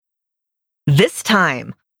This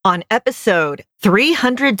time on episode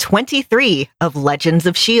 323 of Legends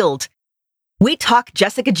of S.H.I.E.L.D., we talk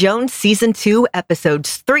Jessica Jones Season 2,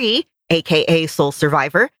 Episodes 3, aka Soul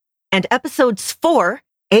Survivor, and Episodes 4,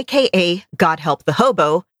 aka God Help The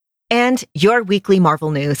Hobo, and your weekly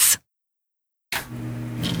Marvel news.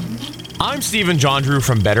 I'm Stephen John Drew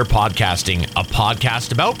from Better Podcasting, a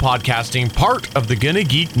podcast about podcasting, part of the Gonna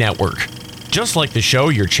Geek Network. Just like the show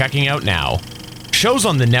you're checking out now. Shows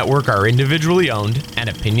on the network are individually owned, and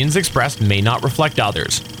opinions expressed may not reflect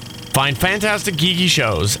others. Find fantastic geeky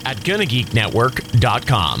shows at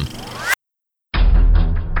GonnaGeekNetwork.com.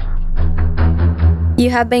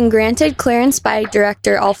 You have been granted clearance by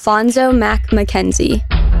Director Alfonso Mack Mackenzie.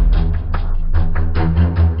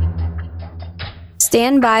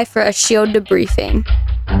 Stand by for a S.H.I.E.L.D. debriefing.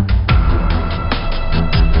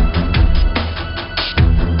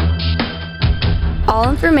 All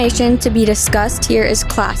information to be discussed here is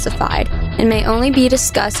classified and may only be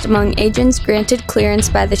discussed among agents granted clearance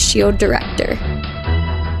by the S.H.I.E.L.D. Director.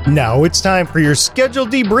 Now it's time for your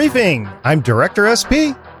scheduled debriefing. I'm Director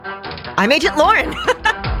SP. I'm Agent Lauren.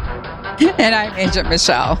 And I'm Agent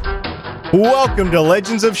Michelle. Welcome to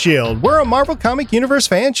Legends of S.H.I.E.L.D. We're a Marvel Comic Universe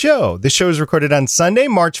fan show. This show is recorded on Sunday,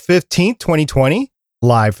 March 15th, 2020,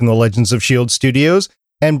 live from the Legends of S.H.I.E.L.D. studios,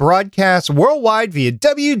 and broadcast worldwide via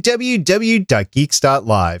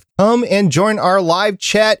www.geeks.live. Come and join our live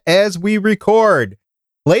chat as we record.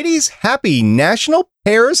 Ladies, happy National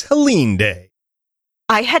Paris Helene Day.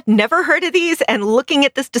 I had never heard of these, and looking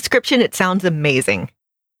at this description, it sounds amazing.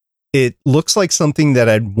 It looks like something that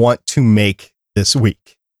I'd want to make this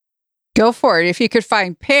week. Go for it. If you could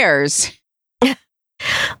find pears.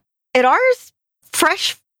 At ours,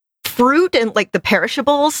 fresh fruit and like the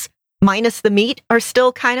perishables, minus the meat, are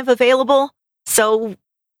still kind of available. So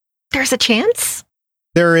there's a chance.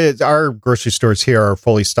 There is. Our grocery stores here are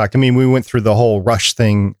fully stocked. I mean, we went through the whole rush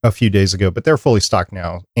thing a few days ago, but they're fully stocked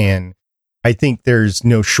now. And I think there's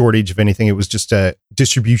no shortage of anything. It was just a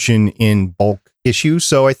distribution in bulk issue.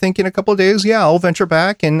 So I think in a couple of days, I'll venture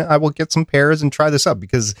back and I will get some pears and try this up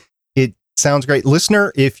because it sounds great.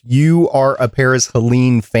 Listener, if you are a Paris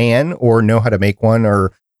Helene fan or know how to make one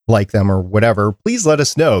or like them or whatever, please let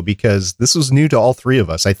us know because this was new to all three of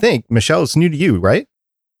us. I think, Michelle, it's new to you, right?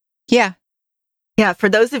 Yeah. Yeah, for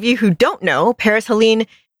those of you who don't know, Paris Helene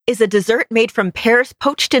is a dessert made from pears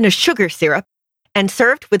poached in a sugar syrup and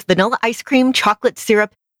served with vanilla ice cream, chocolate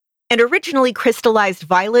syrup, and originally crystallized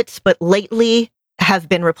violets, but lately have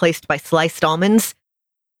been replaced by sliced almonds.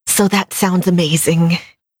 So that sounds amazing.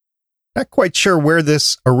 Not quite sure where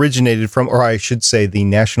this originated from, or I should say the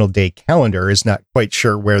National Day calendar is not quite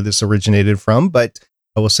sure where this originated from, but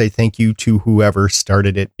I will say thank you to whoever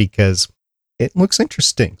started it because it looks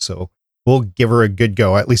interesting. So we'll give her a good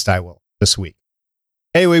go. At least I will this week.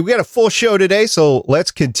 Anyway, we got a full show today, so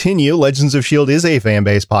let's continue. Legends of S.H.I.E.L.D. is a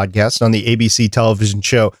fan-based podcast on the ABC television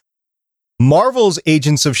show Marvel's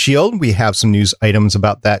Agents of S.H.I.E.L.D. We have some news items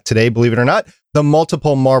about that today, believe it or not. The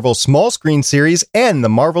multiple Marvel small screen series and the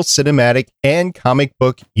Marvel cinematic and comic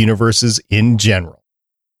book universes in general.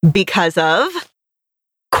 Because of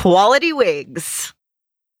quality wigs.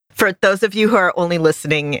 For those of you who are only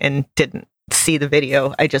listening and didn't see the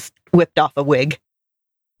video, I just whipped off a wig.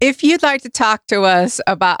 If you'd like to talk to us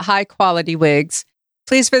about high quality wigs,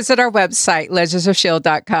 please visit our website,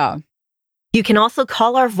 legendsofshield.com. You can also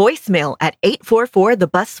call our voicemail at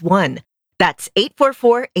 844-THE-BUS-1. That's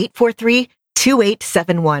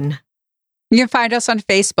 844-843-2871. You can find us on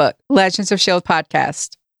Facebook, Legends of S.H.I.E.L.D.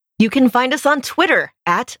 Podcast. You can find us on Twitter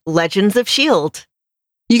at Legends of S.H.I.E.L.D.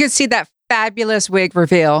 You can see that fabulous wig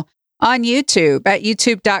reveal on YouTube at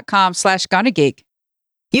youtube.com/GonnaGeek.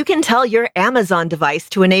 You can tell your Amazon device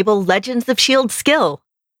to enable Legends of S.H.I.E.L.D. skill.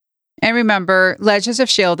 And remember, Legends of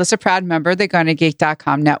S.H.I.E.L.D. is a proud member of the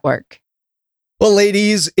GonnaGeek.com network. Well,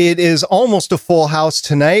 ladies, it is almost a full house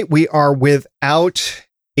tonight. We are without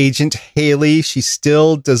Agent Haley. She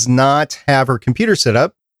still does not have her computer set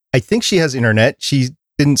up. I think she has internet. She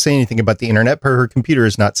didn't say anything about the internet, but her computer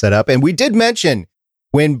is not set up. And we did mention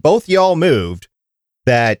when both y'all moved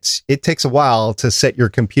that it takes a while to set your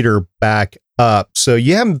computer back up. So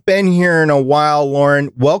you haven't been here in a while, Lauren.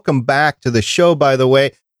 Welcome back to the show, by the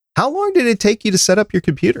way. How long did it take you to set up your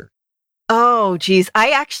computer? Oh, geez.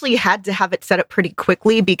 I actually had to have it set up pretty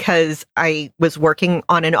quickly because I was working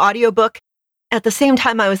on an audiobook at the same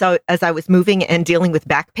time I was out as I was moving and dealing with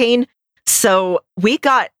back pain. So we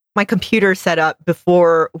got my computer set up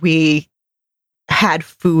before we had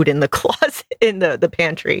food in the closet, in the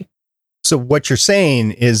pantry. So what you're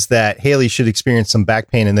saying is that Haley should experience some back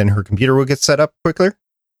pain and then her computer will get set up quicker?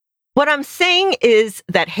 What I'm saying is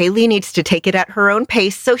that Haley needs to take it at her own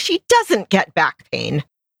pace so she doesn't get back pain.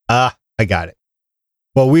 I got it.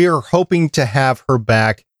 Well, we are hoping to have her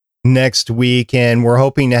back next week, and we're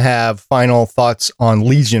hoping to have final thoughts on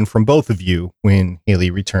Legion from both of you when Haley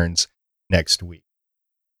returns next week.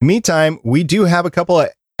 In the meantime, we do have a couple of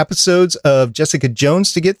episodes of Jessica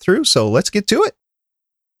Jones to get through, so let's get to it.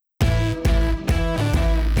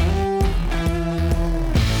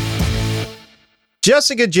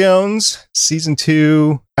 Jessica Jones, Season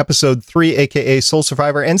 2, Episode 3, aka Soul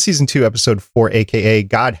Survivor, and Season 2, Episode 4, aka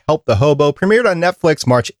God Help The Hobo, premiered on Netflix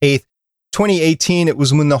March 8th, 2018. It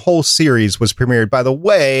was when the whole series was premiered. By the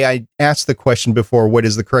way, I asked the question before, what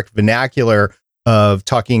is the correct vernacular of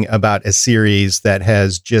talking about a series that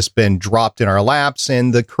has just been dropped in our laps?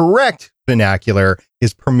 And the correct vernacular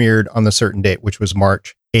is premiered on the certain date, which was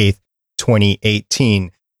March 8th,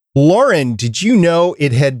 2018. Lauren, did you know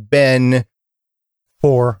it had been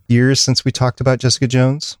 4 years since we talked about Jessica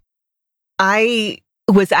Jones? I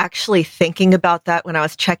was actually thinking about that when I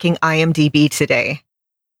was checking IMDb today.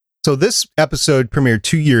 So this episode premiered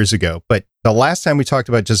 2 years ago, but the last time we talked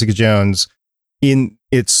about Jessica Jones in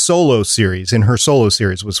its solo series, in her solo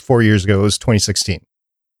series, was 4 years ago. It was 2016.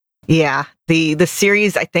 Yeah, the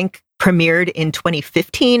series, I think, premiered in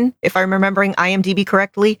 2015, if I'm remembering IMDb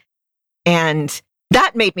correctly. And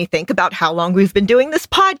that made me think about how long we've been doing this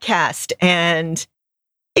podcast. And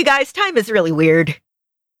you guys, time is really weird.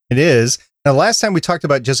 It is. Now, last time we talked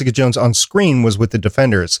about Jessica Jones on screen was with The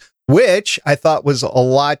Defenders, which I thought was a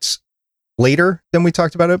lot later than we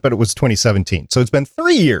talked about it, but it was 2017. So it's been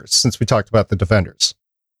 3 years since we talked about The Defenders.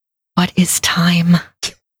 What is time?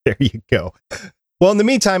 There you go. Well, in the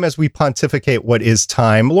meantime, as we pontificate what is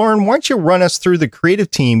time, Lauren, why don't you run us through the creative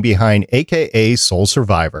team behind AKA Soul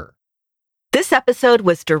Survivor? This episode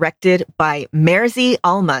was directed by Mersey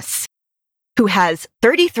Almas, who has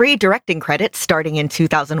 33 directing credits starting in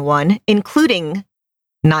 2001, including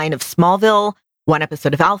 9 of Smallville, 1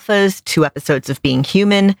 episode of Alphas, 2 episodes of Being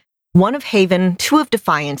Human, 1 of Haven, 2 of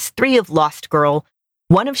Defiance, 3 of Lost Girl,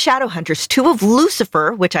 1 of Shadowhunters, 2 of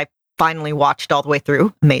Lucifer, which I finally watched all the way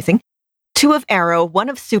through, amazing, 2 of Arrow, 1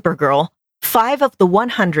 of Supergirl, 5 of The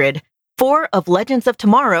 100, 4 of Legends of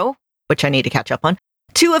Tomorrow, which I need to catch up on,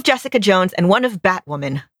 2 of Jessica Jones, and 1 of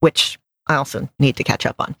Batwoman, which I also need to catch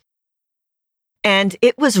up on. And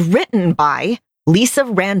it was written by Lisa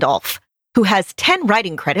Randolph, who has 10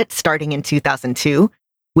 writing credits starting in 2002,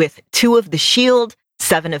 with 2 of The S.H.I.E.L.D.,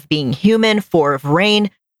 7 of Being Human, 4 of Reign,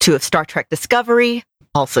 2 of Star Trek Discovery,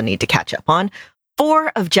 also need to catch up on,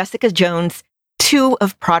 4 of Jessica Jones, 2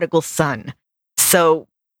 of Prodigal Son. So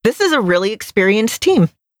this is a really experienced team.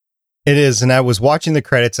 It is, and I was watching the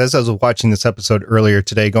credits as I was watching this episode earlier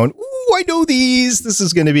today going, ooh, I know these. This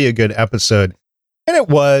is going to be a good episode. And it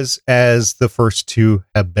was, as the first 2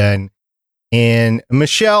 have been. And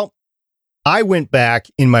Michelle, I went back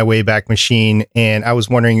in my Wayback Machine, and I was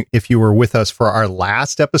wondering if you were with us for our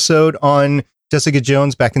last episode on Jessica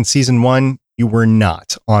Jones back in season 1. You were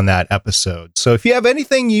not on that episode. So if you have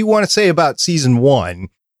anything you want to say about season 1,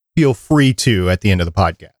 feel free to at the end of the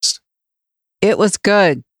podcast. It was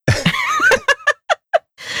good.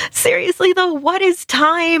 Seriously, though, what is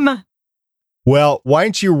time? Well, why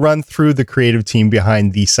don't you run through the creative team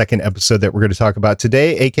behind the second episode that we're going to talk about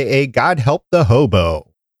today, aka God Help The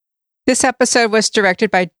Hobo. This episode was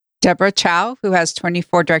directed by Deborah Chow, who has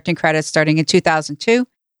 24 directing credits starting in 2002,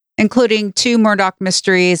 including 2 Murdoch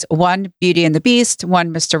mysteries, 1 Beauty and the Beast,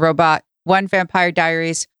 1 Mr. Robot, 1 Vampire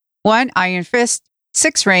Diaries, 1 Iron Fist,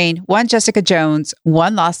 6 Reign, 1 Jessica Jones,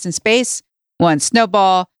 1 Lost in Space, 1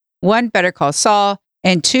 Snowball, 1 Better Call Saul,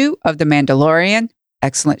 and 2 of The Mandalorian.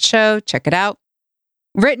 Excellent show. Check it out.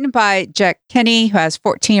 Written by Jack Kinney, who has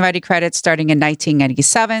 14 writing credits starting in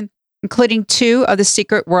 1997, including 2 of The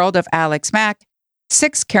Secret World of Alex Mack,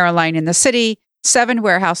 6 Caroline in the City, 7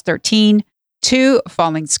 Warehouse 13, 2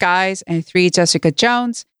 Falling Skies, and 3 Jessica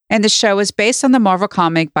Jones. And the show is based on the Marvel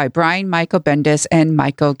comic by Brian Michael Bendis and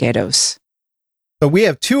Michael Gaydos. So we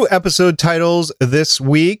have 2 episode titles this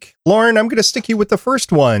week. Lauren, I'm going to stick you with the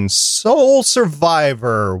first one, Soul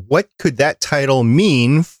Survivor. What could that title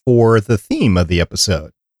mean for the theme of the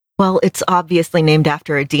episode? Well, it's obviously named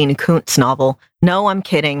after a Dean Koontz novel. No, I'm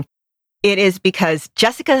kidding. It is because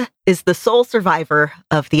Jessica is the sole survivor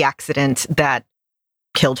of the accident that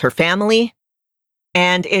killed her family.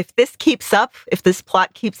 And if this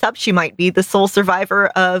plot keeps up, she might be the sole survivor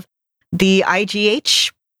of the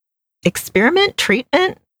IGH experiment,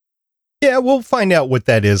 treatment. Yeah, we'll find out what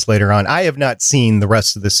that is later on. I have not seen the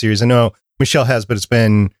rest of the series. I know Michelle has, but it's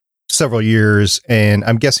been several years, and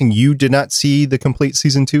I'm guessing you did not see the complete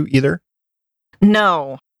season 2 either?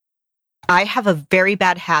 No. I have a very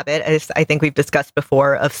bad habit, as I think we've discussed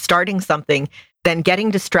before, of starting something, then getting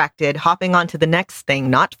distracted, hopping on to the next thing,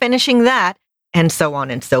 not finishing that, and so on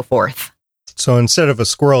and so forth. So instead of a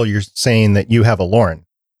squirrel, you're saying that you have a Lauren.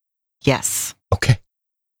 Yes. Okay.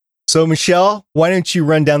 So, Michelle, why don't you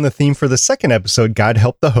run down the theme for the second episode, God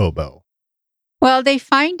Help the Hobo? Well, they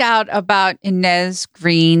find out about Inez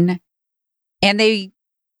Green, and they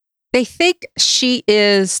think she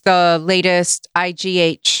is the latest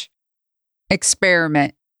IGH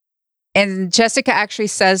experiment. And Jessica actually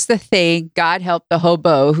says the thing, God help the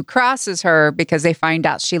hobo who crosses her, because they find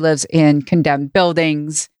out she lives in condemned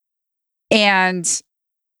buildings. And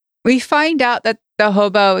we find out that the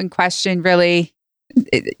hobo in question we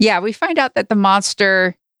find out that the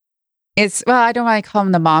monster is, well, I don't want to call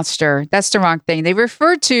him the monster. That's the wrong thing. They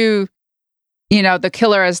refer to, the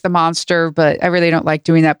killer as the monster, but I really don't like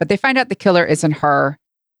doing that. But they find out the killer isn't her.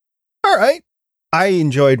 All right. I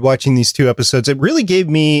enjoyed watching these two episodes. It really gave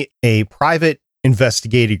me a private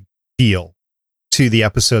investigative feel to the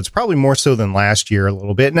episodes, probably more so than last year a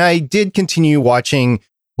little bit. And I did continue watching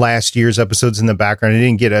last year's episodes in the background. I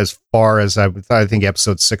didn't get as far as I think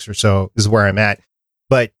episode 6 or so is where I'm at.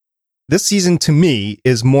 But this season to me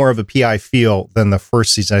is more of a PI feel than the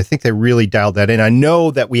first season. I think they really dialed that in. I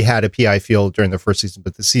know that we had a PI feel during the first season,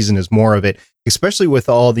 but the season is more of it, especially with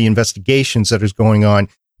all the investigations that is going on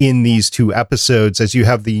in these two episodes, as you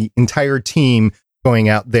have the entire team going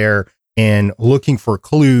out there and looking for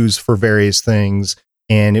clues for various things.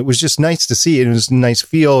 And it was just nice to see. It was a nice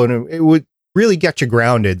feel, and it would really get you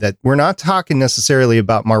grounded that we're not talking necessarily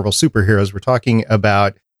about Marvel superheroes. We're talking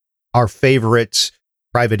about our favorite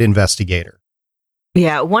private investigator.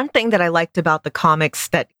 Yeah, one thing that I liked about the comics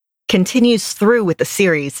that continues through with the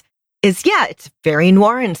series is, it's very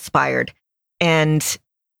noir inspired. And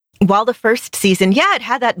while the first season, it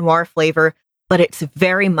had that noir flavor, but it's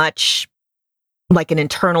very much like an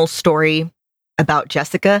internal story about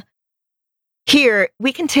Jessica. Here,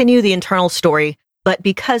 we continue the internal story, but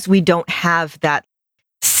because we don't have that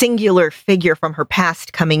singular figure from her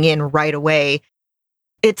past coming in right away,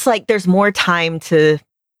 it's like there's more time to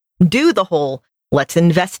do the whole, let's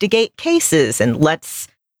investigate cases and let's,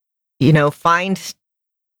 find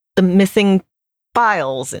the missing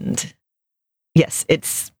files. And yes,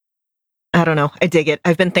 I don't know. I dig it.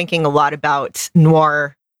 I've been thinking a lot about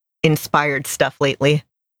noir inspired stuff lately.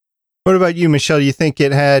 What about you, Michelle? Do you think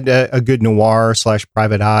it had a good noir /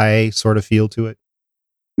 private eye sort of feel to it?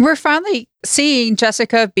 We're finally seeing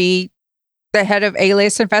Jessica be the head of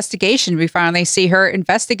Alias Investigation. We finally see her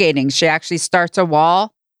investigating. She actually starts a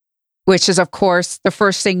wall, which is, of course, the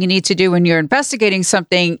first thing you need to do when you're investigating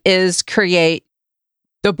something is create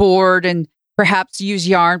the board and perhaps use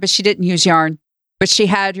yarn, but she didn't use yarn. But she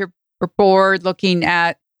had her board looking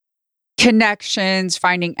at connections,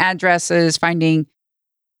 finding addresses, and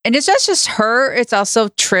it's not just her, it's also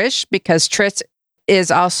Trish, because Trish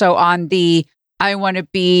is also on the, I want to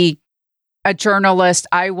be a journalist.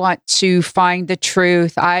 I want to find the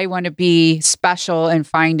truth. I want to be special and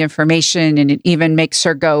find information. And it even makes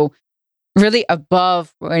her go really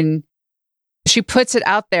above when she puts it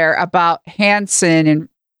out there about Hansen and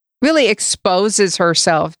really exposes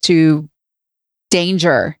herself to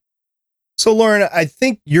danger. So, Lauren, I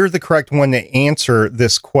think you're the correct one to answer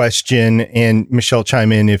this question, and Michelle,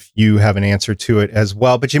 chime in if you have an answer to it as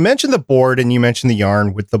well. But you mentioned the board and you mentioned the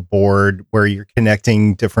yarn with the board where you're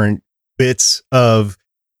connecting different bits of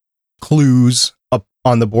clues up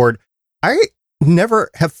on the board. I never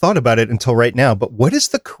have thought about it until right now, but what is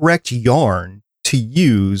the correct yarn to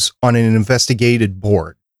use on an investigated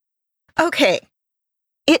board? Okay,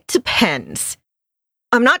 it depends.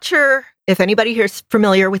 I'm not sure if anybody here is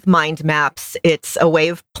familiar with mind maps. It's a way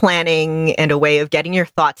of planning and a way of getting your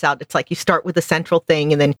thoughts out. It's like you start with a central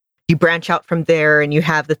thing and then you branch out from there and you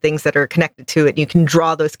have the things that are connected to it. And you can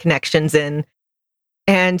draw those connections in,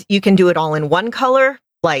 and you can do it all in one color.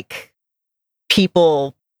 Like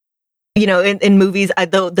people, in movies,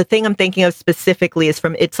 the thing I'm thinking of specifically is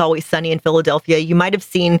from It's Always Sunny in Philadelphia. You might have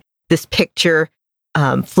seen this picture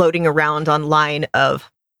floating around online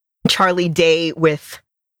of Charlie Day with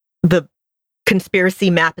the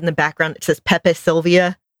conspiracy map in the background that says Pepe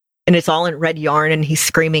Sylvia, and it's all in red yarn and he's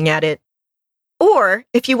screaming at it. Or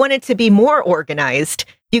if you wanted to be more organized,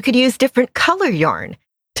 you could use different color yarn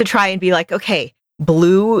to try and be like, okay,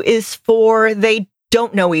 blue is for they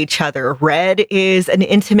don't know each other. Red is an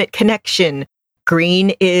intimate connection.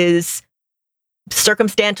 Green is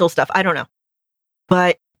circumstantial stuff. I don't know.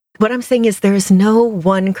 But what I'm saying is there's no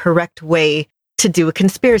one correct way to do a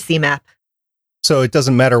conspiracy map. So it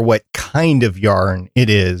doesn't matter what kind of yarn it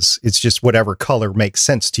is. It's just whatever color makes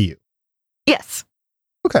sense to you. Yes.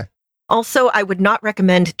 Okay. Also, I would not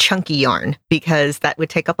recommend chunky yarn because that would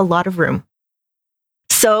take up a lot of room.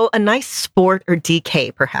 So a nice sport or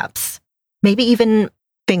DK, perhaps. Maybe even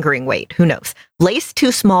fingering weight. Who knows? Lace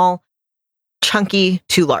too small, chunky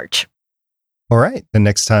too large. All right. The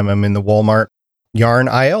next time I'm in the Walmart yarn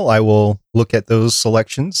aisle, I will look at those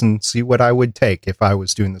selections and see what I would take if I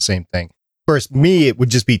was doing the same thing. Of course, me, it would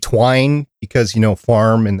just be twine because,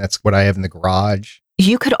 farm, and that's what I have in the garage.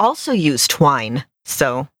 You could also use twine.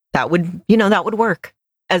 So that would work.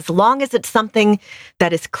 As long as it's something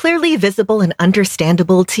that is clearly visible and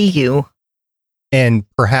understandable to you. And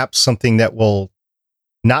perhaps something that will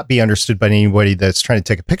not be understood by anybody that's trying to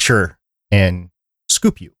take a picture and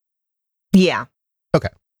scoop you. Yeah. Okay.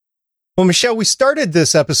 Well, Michelle, we started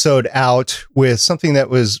this episode out with something that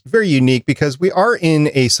was very unique because we are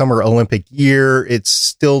in a Summer Olympic year. It's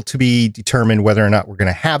still to be determined whether or not we're going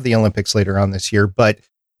to have the Olympics later on this year. But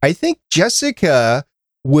I think Jessica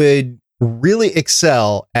would really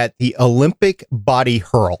excel at the Olympic body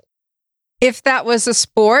hurl. If that was a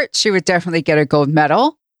sport, she would definitely get a gold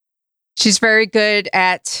medal. She's very good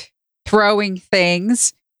at throwing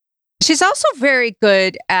things. She's also very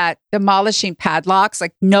good at demolishing padlocks.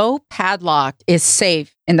 Like, no padlock is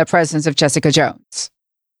safe in the presence of Jessica Jones.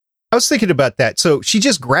 I was thinking about that. So she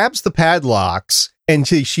just grabs the padlocks and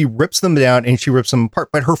she rips them down and she rips them apart,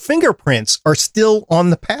 but her fingerprints are still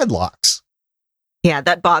on the padlocks. Yeah,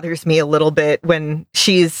 that bothers me a little bit when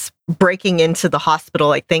she's breaking into the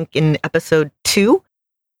hospital, I think in episode 2.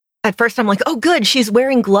 At first I'm like, oh good, she's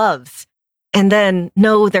wearing gloves. And then,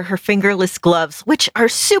 no, they're her fingerless gloves, which are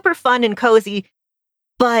super fun and cozy.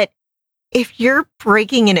 But if you're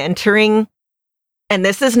breaking and entering, and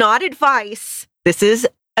this is not advice, this is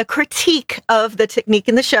a critique of the technique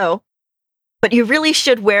in the show, but you really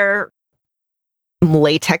should wear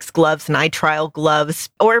latex gloves, nitrile gloves,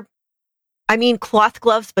 or, cloth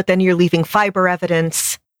gloves, but then you're leaving fiber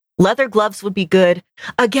evidence. Leather gloves would be good.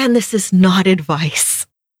 Again, this is not advice.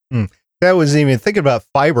 That wasn't even thinking about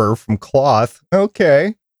fiber from cloth.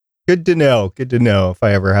 Okay. Good to know. Good to know if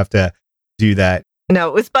I ever have to do that. No,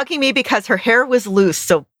 it was bugging me because her hair was loose,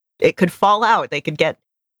 so it could fall out. They could get,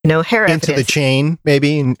 hair into evidence. The chain,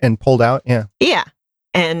 maybe, and pulled out. Yeah. Yeah.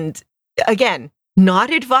 And again,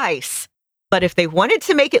 not advice, but if they wanted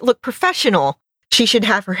to make it look professional, she should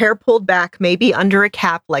have her hair pulled back, maybe under a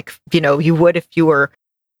cap, like, you would if you were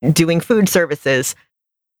doing food services,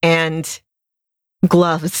 and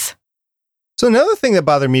gloves. So another thing that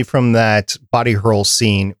bothered me from that body hurl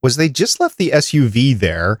scene was they just left the SUV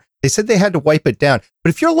there. They said they had to wipe it down. But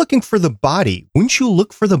if you're looking for the body, wouldn't you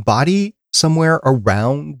look for the body somewhere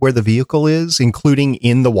around where the vehicle is, including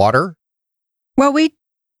in the water? Well, we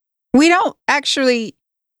don't actually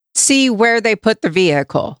see where they put the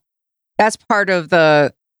vehicle. That's part of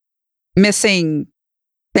the missing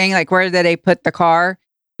thing, like where did they put the car?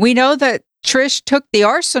 We know that Trish took the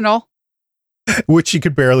arsenal. Which she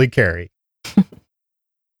could barely carry.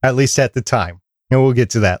 At least at the time. And we'll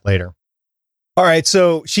get to that later. All right,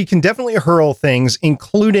 so she can definitely hurl things,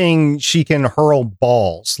 including she can hurl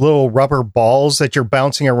balls, little rubber balls that you're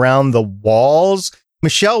bouncing around the walls.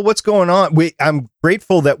 Michelle, what's going on? I'm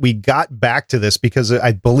grateful that we got back to this because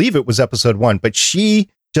I believe it was episode 1, but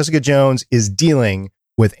Jessica Jones, is dealing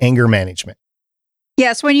with anger management.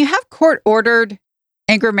 Yes, when you have court-ordered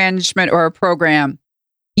anger management or a program,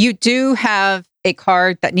 you do have a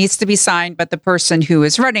card that needs to be signed by the person who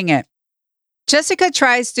is running it. Jessica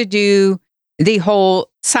tries to do the whole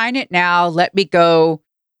sign it now, let me go,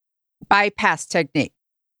 bypass technique.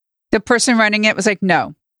 The person running it was like,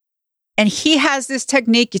 no. And he has this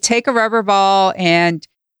technique. You take a rubber ball and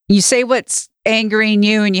you say what's angering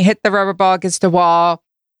you and you hit the rubber ball against the wall.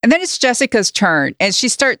 And then it's Jessica's turn and she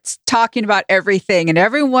starts talking about everything and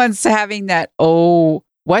everyone's having that, oh,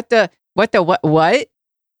 what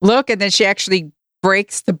look. And then she actually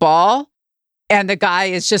breaks the ball. And the guy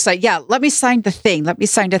is just like, yeah, let me sign the thing.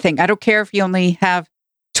 I don't care if you only have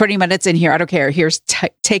 20 minutes in here. I don't care. Here's,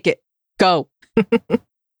 take it. Go.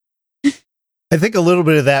 I think a little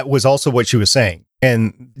bit of that was also what she was saying.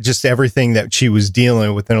 And just everything that she was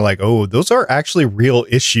dealing with. And they're like, oh, those are actually real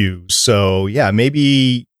issues. So yeah,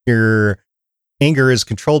 maybe your anger is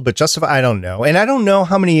controlled, but justified. I don't know. And I don't know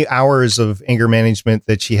how many hours of anger management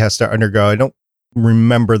that she has to undergo. I don't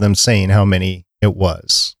remember them saying how many it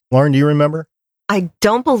was. Lauren, do you remember? I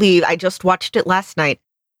don't believe, I just watched it last night.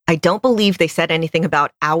 I don't believe they said anything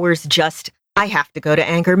about hours, just, I have to go to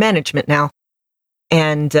anger management now.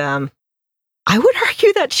 And I would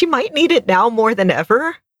argue that she might need it now more than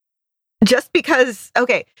ever. Just because,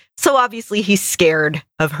 okay, so obviously he's scared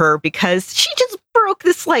of her because she just broke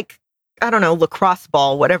this, like, I don't know, lacrosse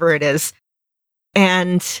ball, whatever it is.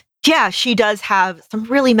 And yeah, she does have some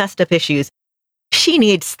really messed up issues. She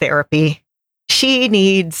needs therapy. She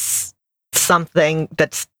needs something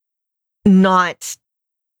that's not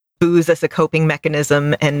booze as a coping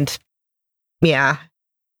mechanism. And yeah.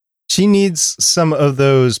 She needs some of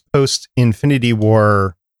those post-Infinity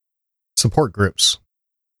War support groups.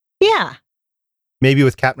 Yeah. Maybe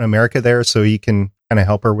with Captain America there so he can kind of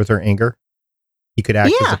help her with her anger. He could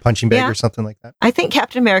act as a punching bag or something like that. I think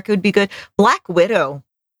Captain America would be good. Black Widow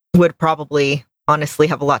would probably honestly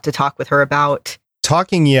have a lot to talk with her about.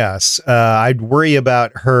 Talking, yes. I'd worry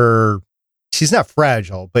about her. She's not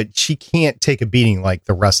fragile, but she can't take a beating like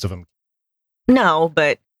the rest of them. No,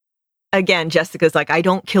 but again, Jessica's like, I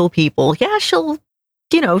don't kill people. Yeah, she'll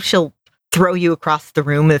throw you across the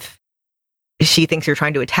room if she thinks you're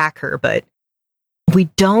trying to attack her, but we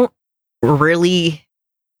don't really,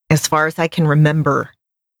 as far as I can remember,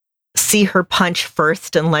 see her punch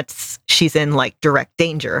first unless she's in like direct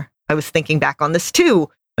danger. I was thinking back on this too,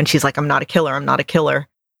 when she's like, I'm not a killer. I'm not a killer.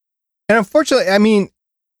 And unfortunately, I mean,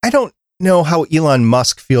 I don't know how Elon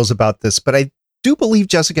Musk feels about this, but I do believe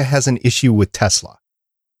Jessica has an issue with Tesla.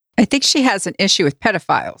 I think she has an issue with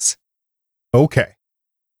pedophiles. Okay.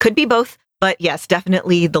 Could be both, but yes,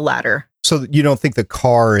 definitely the latter. So you don't think the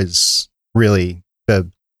car is really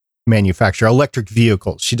the manufacturer? Electric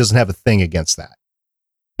vehicles. She doesn't have a thing against that.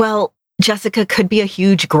 Well, Jessica could be a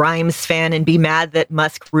huge Grimes fan and be mad that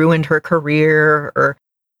Musk ruined her career or,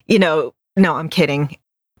 no, I'm kidding.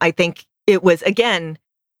 I think it was, again,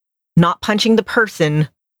 not punching the person,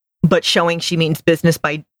 but showing she means business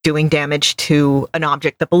by doing damage to an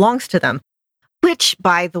object that belongs to them, which,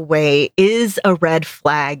 by the way, is a red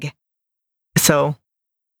flag. So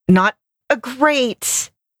not a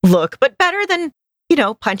great look, but better than,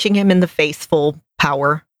 punching him in the face full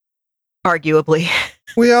power, arguably.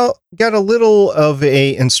 We all got a little of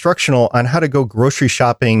a instructional on how to go grocery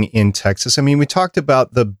shopping in Texas. I mean, we talked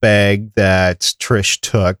about the bag that Trish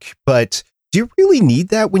took, but do you really need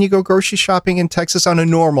that when you go grocery shopping in Texas on a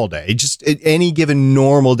normal day? Just any given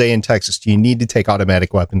normal day in Texas, do you need to take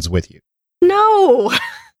automatic weapons with you? No.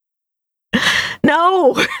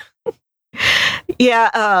 No.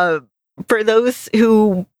 Yeah, for those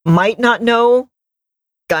who might not know,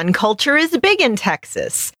 gun culture is big in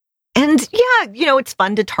Texas. And yeah, it's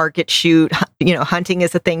fun to target shoot. Hunting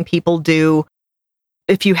is a thing people do.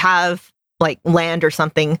 If you have like land or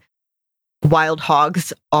something, wild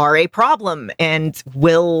hogs are a problem and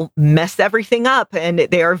will mess everything up, and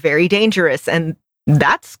they are very dangerous. And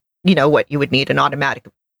that's, what you would need an automatic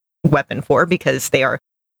weapon for, because they are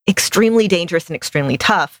extremely dangerous and extremely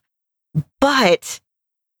tough. But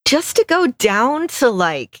just to go down to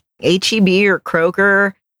like H-E-B or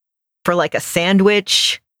Kroger for like a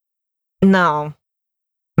sandwich, no.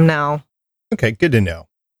 Okay, good to know.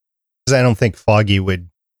 Because I don't think Foggy would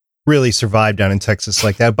really survive down in Texas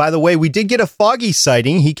like that. By the way, we did get a Foggy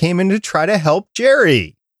sighting. He came in to try to help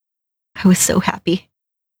Jerry. I was so happy.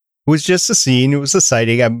 It was just a scene. It was a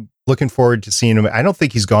sighting. I'm looking forward to seeing him. I don't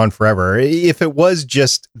think he's gone forever. If it was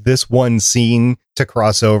just this one scene to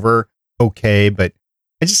cross over, okay. But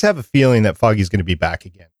I just have a feeling that Foggy's going to be back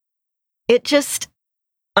again.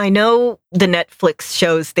 I know the Netflix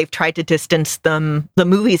shows, they've tried to distance them. The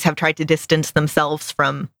movies have tried to distance themselves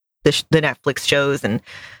from the Netflix shows, and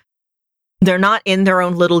they're not in their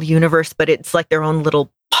own little universe, but it's like their own little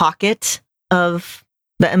pocket of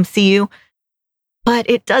the MCU. But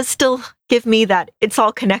it does still give me that it's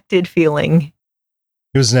all connected feeling.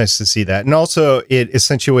 It was nice to see that. And also it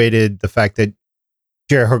accentuated the fact that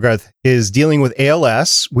Jerry Hogarth is dealing with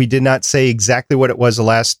ALS. We did not say exactly what it was the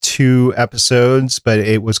last 2 episodes, but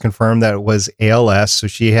it was confirmed that it was ALS. So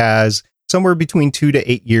she has somewhere between 2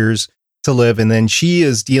 to 8 years to live. And then she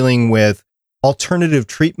is dealing with alternative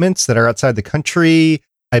treatments that are outside the country.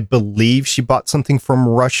 I believe she bought something from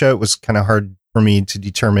Russia. It was kind of hard for me to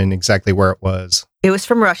determine exactly where it was. It was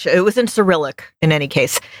from Russia. It was in Cyrillic in any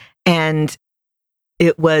case. And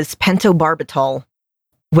it was pentobarbital,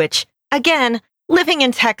 which, again, living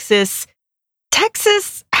in Texas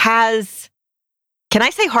has, can I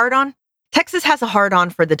say hard on? Texas has a hard on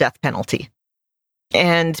for the death penalty.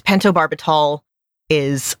 And pentobarbital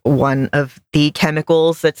is one of the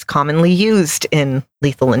chemicals that's commonly used in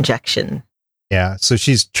lethal injection. Yeah, so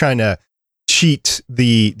she's trying to cheat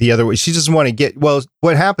the other way. She doesn't want to get, well,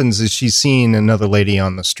 what happens is she's seeing another lady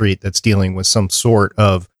on the street that's dealing with some sort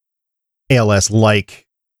of ALS-like,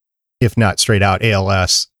 if not straight out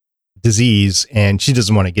ALS disease, and she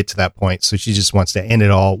doesn't want to get to that point, so she just wants to end it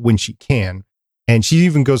all when she can. And she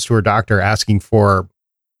even goes to her doctor asking for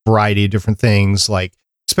a variety of different things like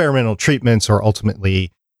experimental treatments or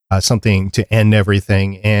ultimately something to end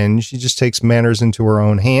everything. And she just takes matters into her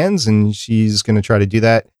own hands, and she's going to try to do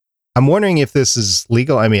that. I'm wondering if this is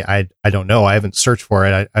legal. I mean, I don't know. I haven't searched for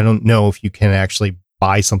it. I don't know if you can actually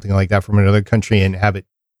buy something like that from another country and have it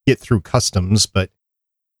get through customs. But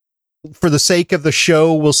for the sake of the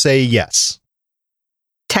show, we'll say yes.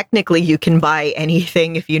 Technically, you can buy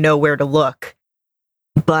anything if you know where to look.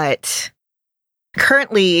 But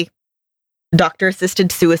currently,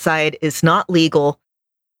 doctor-assisted suicide is not legal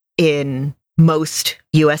in most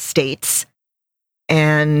U.S. states.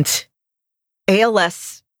 And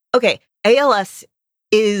ALS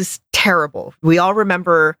is terrible. We all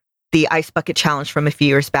remember the Ice Bucket Challenge from a few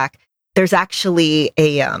years back. There's actually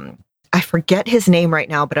I forget his name right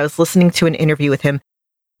now, but I was listening to an interview with him.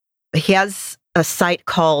 He has a site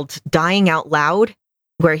called Dying Out Loud,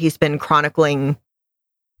 where he's been chronicling,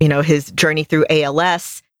 his journey through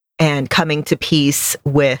ALS and coming to peace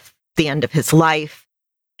with the end of his life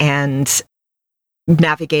and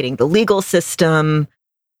navigating the legal system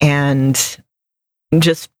and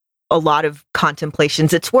just a lot of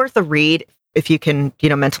contemplations. It's worth a read if you can,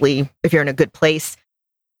 mentally, if you're in a good place.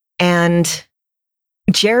 And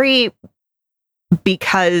Jerry,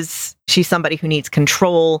 because she's somebody who needs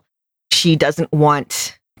control, she doesn't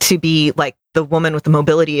want to be like the woman with the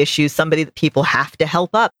mobility issues, somebody that people have to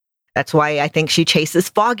help up. That's why I think she chases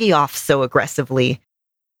Foggy off so aggressively.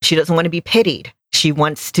 She doesn't want to be pitied. She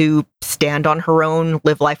wants to stand on her own,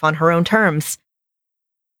 live life on her own terms.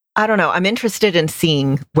 I don't know. I'm interested in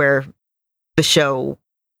seeing where the show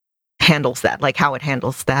handles that, like how it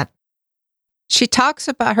handles that. She talks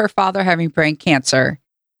about her father having brain cancer.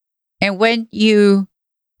 And when you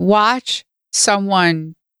watch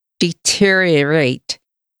someone deteriorate,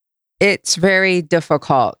 it's very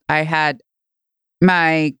difficult. I had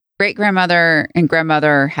my great-grandmother and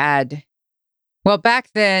grandmother had, well, back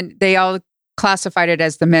then they all classified it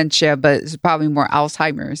as dementia, but it's probably more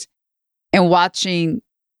Alzheimer's. And watching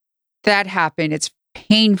that happen, it's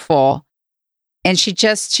painful. And she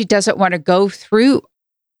doesn't want to go through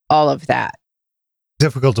all of that.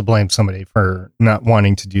 Difficult to blame somebody for not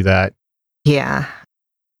wanting to do that. Yeah.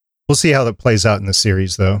 We'll see how that plays out in the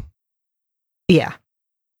series, though. Yeah.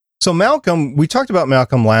 So Malcolm, we talked about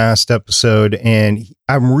Malcolm last episode, and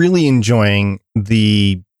I'm really enjoying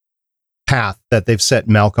the path that they've set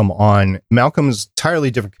Malcolm on. Malcolm's an entirely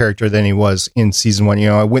different character than he was in season 1.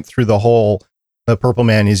 I went through the Purple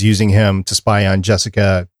Man is using him to spy on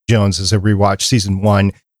Jessica Jones as I rewatched season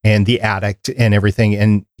 1 and the addict and everything.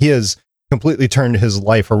 And he has completely turned his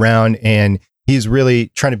life around, and he's really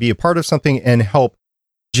trying to be a part of something and help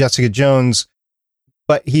Jessica Jones.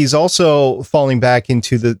 But he's also falling back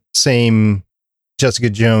into the same Jessica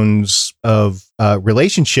Jones of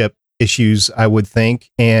relationship issues, I would think.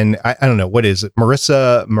 And I don't know, what is it?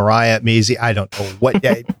 Mariah, Maisie? I don't know what.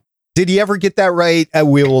 Did he ever get that right?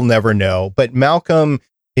 We will never know. But Malcolm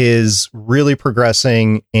is really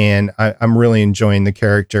progressing, and I'm really enjoying the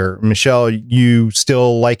character. Michelle, you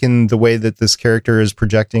still liking the way that this character is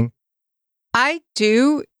projecting? I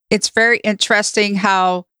do. It's very interesting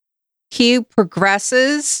how he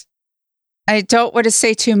progresses. I don't want to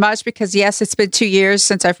say too much because, yes, it's been 2 years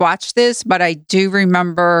since I've watched this, but I do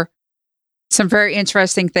remember some very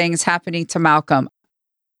interesting things happening to Malcolm.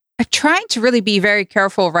 I'm trying to really be very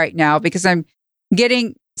careful right now because I'm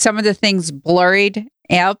getting some of the things blurred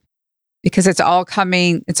up because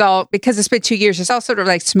because it's been 2 years. It's all sort of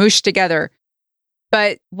like smooshed together.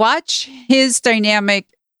 But watch his dynamic.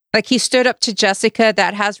 Like he stood up to Jessica,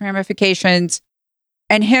 that has ramifications.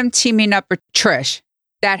 And him teaming up with Trish,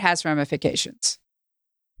 that has ramifications.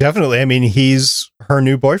 Definitely. I mean, he's her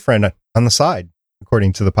new boyfriend on the side,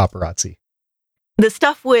 according to the paparazzi. The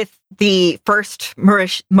stuff with the first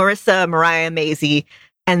Marissa, Mariah, Maisie,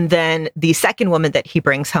 and then the second woman that he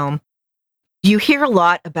brings home, you hear a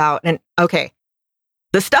lot about, and okay,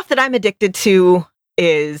 the stuff that I'm addicted to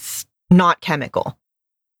is not chemical,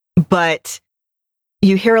 but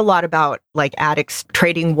you hear a lot about like addicts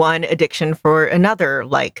trading one addiction for another.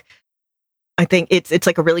 Like, I think it's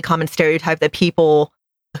like a really common stereotype that people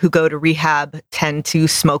who go to rehab tend to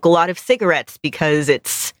smoke a lot of cigarettes because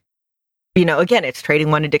it's, again, it's trading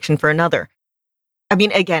one addiction for another. I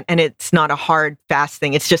mean, again, and it's not a hard, fast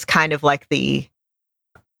thing. It's just kind of like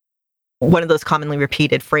one of those commonly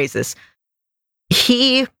repeated phrases.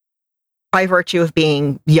 He, by virtue of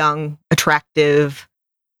being young, attractive,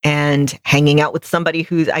 and hanging out with somebody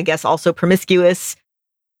who's, I guess, also promiscuous,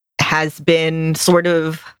 has been sort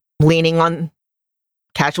of leaning on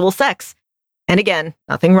casual sex. And again,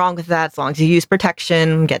 nothing wrong with that as long as you use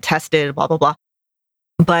protection, get tested, blah, blah, blah.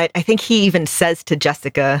 But I think he even says to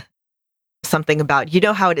Jessica something about,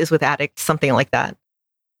 how it is with addicts, something like that.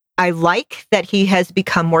 I like that he has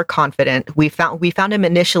become more confident. We found him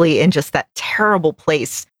initially in just that terrible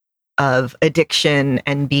place of addiction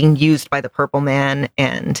and being used by the Purple Man,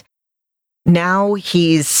 and now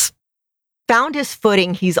he's found his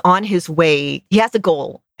footing. He's on his way. He has a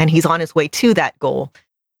goal, and he's on his way to that goal.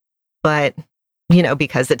 But,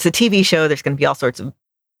 because it's a TV show, there's going to be all sorts of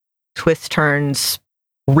twists, turns,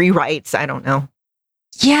 rewrites. I don't know.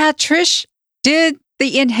 Yeah, Trish did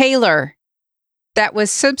the inhaler. That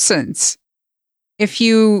was Simpsons. If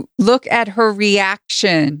you look at her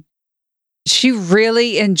reaction, she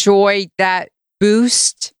really enjoyed that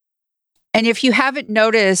boost. And if you haven't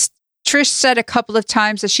noticed, Trish said a couple of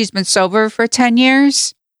times that she's been sober for 10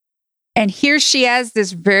 years. And here she has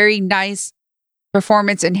this very nice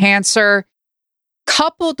performance enhancer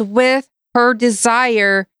coupled with her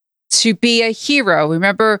desire to be a hero.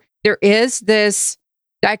 Remember, there is this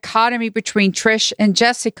dichotomy between Trish and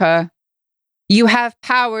Jessica. You have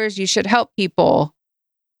powers, you should help people,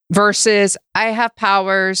 versus I have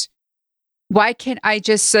powers. Why can't I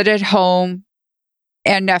just sit at home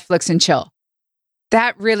and Netflix and chill?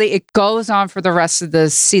 That really, it goes on for the rest of the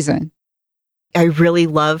season. I really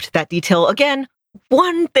loved that detail. Again,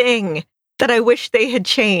 one thing that I wish they had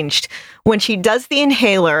changed. When she does the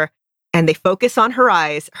inhaler and they focus on her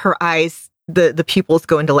eyes, the pupils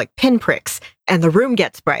go into like pinpricks and the room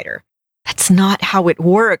gets brighter. That's not how it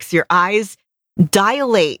works. Your eyes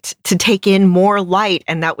dilate to take in more light,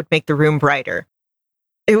 and that would make the room brighter.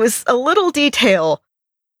 It was a little detail,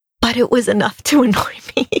 but it was enough to annoy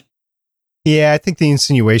me. Yeah, I think the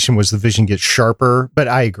insinuation was the vision gets sharper, but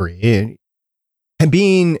I agree. And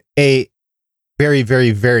being a very,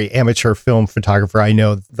 very, very amateur film photographer, I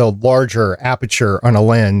know the larger aperture on a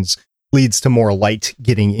lens leads to more light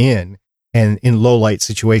getting in. And in low light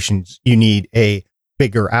situations, you need a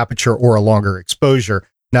bigger aperture or a longer exposure,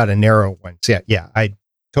 not a narrow one. So yeah, I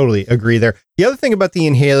totally agree there. The other thing about the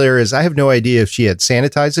inhaler is I have no idea if she had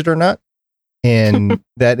sanitized it or not. And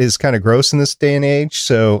that is kind of gross in this day and age.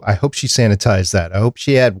 So I hope she sanitized that. I hope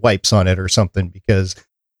she had wipes on it or something, because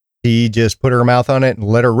she just put her mouth on it and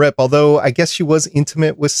let her rip. Although I guess she was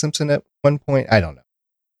intimate with Simpson at one point. I don't know.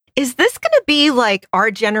 Is this going to be like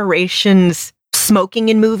our generation's smoking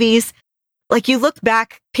in movies? Like, you look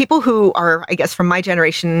back, people who are, I guess, from my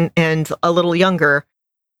generation and a little younger,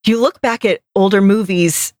 you look back at older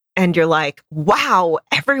movies and you're like, wow,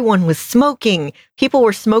 everyone was smoking. People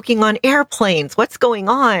were smoking on airplanes. What's going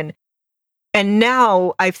on? And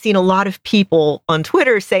now I've seen a lot of people on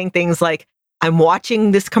Twitter saying things like, I'm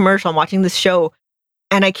watching this commercial, I'm watching this show,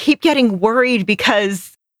 and I keep getting worried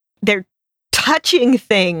because they're touching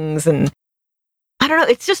things. And I don't know,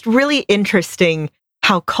 it's just really interesting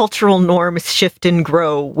how cultural norms shift and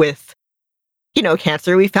grow with,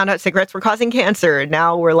 cancer. We found out cigarettes were causing cancer. And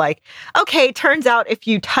now we're like, okay, turns out if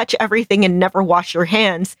you touch everything and never wash your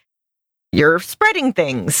hands, you're spreading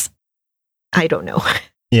things. I don't know.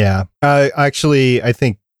 Yeah. Actually, I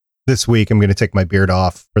think this week I'm going to take my beard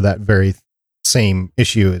off for that very same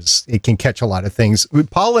issue. Is it can catch a lot of things.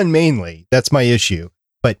 Pollen mainly. That's my issue.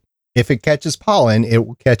 But if it catches pollen, it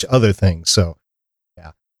will catch other things. So,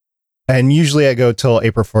 yeah. And usually I go till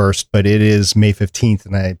April 1st, but it is May 15th,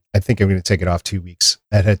 and I think I'm going to take it off 2 weeks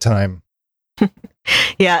at a time.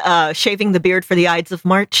 Yeah, shaving the beard for the Ides of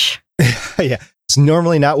March. Yeah, it's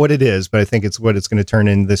normally not what it is, but I think it's what it's going to turn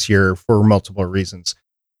in this year for multiple reasons.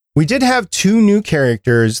 We did have 2 new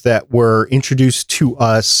characters that were introduced to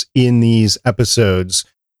us in these episodes.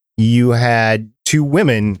 You had 2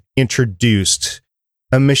 women introduced.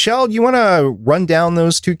 Michelle, do you want to run down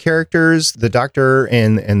those 2 characters, the doctor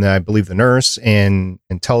and I believe the nurse, and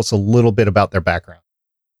tell us a little bit about their background?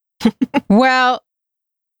 Well,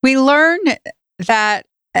 we learned that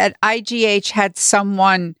at IGH had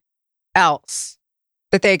someone else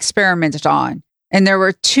that they experimented on, and there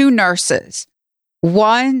were 2 nurses.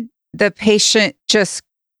 One, the patient just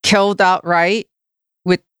killed outright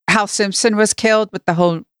with how Simpson was killed, with the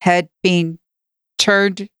whole head being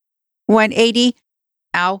turned 180.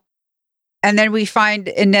 Ow. And then we find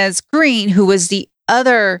Inez Green, who was the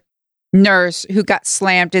other nurse who got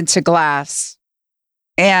slammed into glass.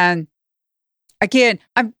 And again,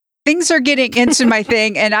 things are getting into my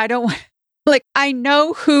thing, and I don't I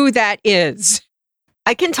know who that is.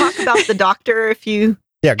 I can talk about the doctor if you...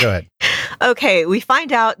 Yeah, go ahead. Okay, we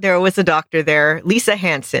find out there was a doctor there, Lisa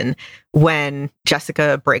Hansen, when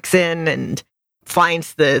Jessica breaks in and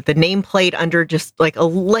finds the nameplate under just like a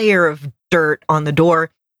layer of dirt on the door.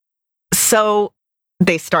 So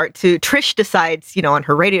they Trish decides, on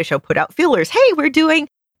her radio show, put out feelers. Hey, we're doing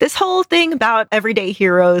this whole thing about everyday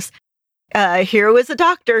heroes. Here was a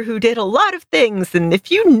doctor who did a lot of things, and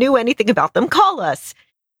if you knew anything about them, call us.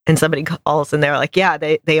 And somebody calls and they're like, yeah,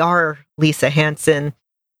 they are Lisa Hansen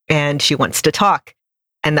and she wants to talk.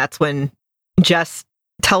 And that's when Jess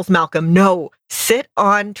tells Malcolm, no, sit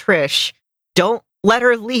on Trish. Don't let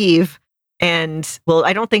her leave. And, well,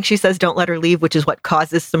 I don't think she says don't let her leave, which is what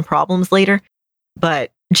causes some problems later.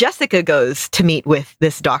 But Jessica goes to meet with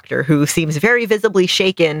this doctor who seems very visibly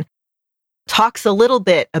shaken, talks a little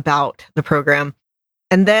bit about the program,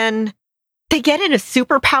 and then they get in a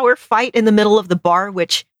superpower fight in the middle of the bar,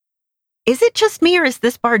 which, is it just me or is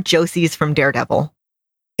this bar Josie's from Daredevil?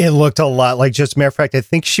 It looked a lot like, just a matter of fact, I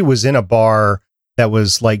think she was in a bar that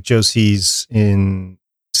was like Josie's in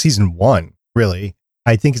season 1, really.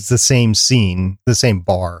 I think it's the same scene, the same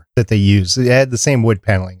bar that they use. It had the same wood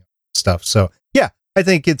paneling stuff. So, yeah, I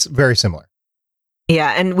think it's very similar.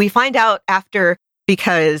 Yeah, and we find out after,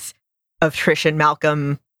 because of Trish and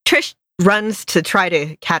Malcolm, Trish runs to try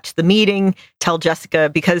to catch the meeting, tell Jessica,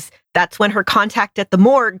 because that's when her contact at the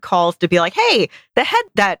morgue calls to be like, hey, the head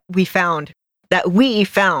that we found,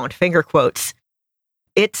 finger quotes,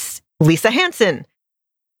 it's Lisa Hansen.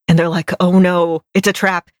 And they're like, oh no, it's a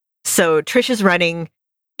trap. So Trish is running,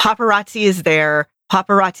 paparazzi is there,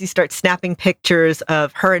 paparazzi starts snapping pictures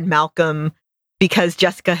of her and Malcolm because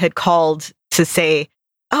Jessica had called to say,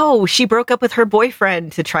 oh, she broke up with her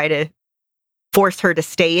boyfriend, to try to force her to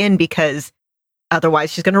stay in because otherwise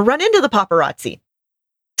she's going to run into the paparazzi.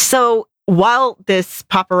 So while this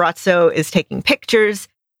paparazzo is taking pictures,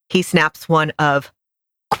 he snaps one of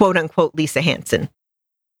quote unquote Lisa Hansen.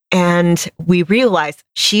 And we realize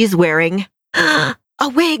she's wearing a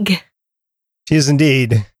wig. She is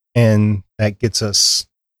indeed. And that gets us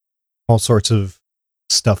all sorts of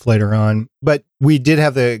stuff later on. But we did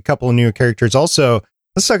have a couple of new characters. Also,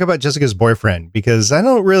 let's talk about Jessica's boyfriend, because I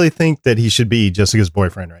don't really think that he should be Jessica's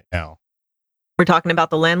boyfriend right now. We're talking about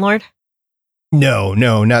the landlord? No,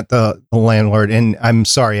 not the landlord. And I'm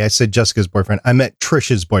sorry, I said Jessica's boyfriend. I meant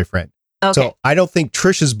Trish's boyfriend. Okay. So I don't think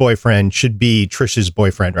Trish's boyfriend should be Trish's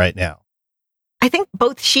boyfriend right now. I think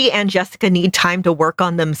both she and Jessica need time to work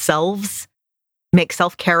on themselves, make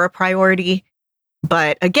self-care a priority.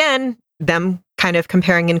 But again, them kind of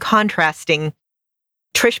comparing and contrasting.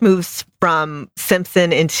 Trish moves from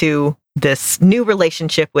Simpson into this new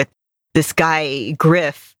relationship with this guy,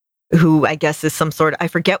 Griff, who I guess is some sort of, I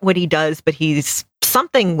forget what he does, but he's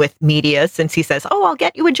something with media, since he says, oh, I'll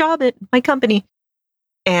get you a job at my company.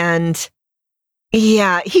 And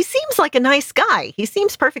yeah, he seems like a nice guy. He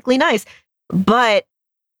seems perfectly nice, but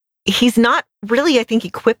he's not really, I think,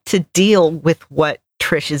 equipped to deal with what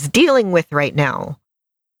Trish is dealing with right now.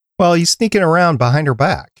 Well, he's sneaking around behind her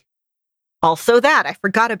back. Also that, I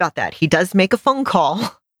forgot about that. He does make a phone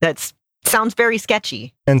call that sounds very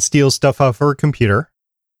sketchy. And steals stuff off her computer.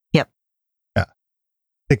 Yep. Yeah.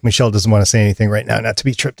 I think Michelle doesn't want to say anything right now, not to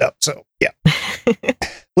be tripped up. So, yeah.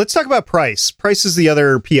 Let's talk about Price. Price is the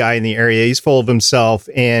other PI in the area. He's full of himself.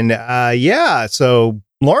 And so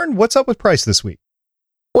Lauren, what's up with Price this week?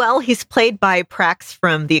 Well, he's played by Prax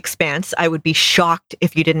from The Expanse. I would be shocked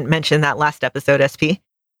if you didn't mention that last episode, SP.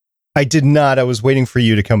 I did not. I was waiting for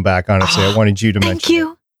you to come back, honestly. I wanted you to mention it. Thank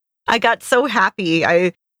you. I got so happy.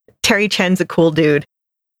 Terry Chen's a cool dude.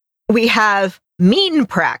 We have Mean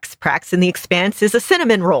Prax. Prax in The Expanse is a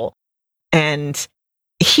cinnamon roll. And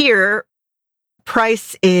here,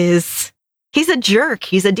 Price he's a jerk.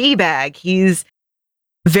 He's a D-bag. He's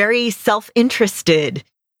very self-interested.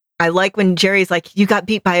 I like when Jerry's like, you got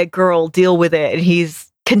beat by a girl, deal with it. And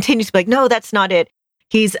he's continues to be like, no, that's not it.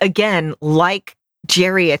 He's, again, like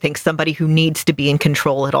Jerry, I think, somebody who needs to be in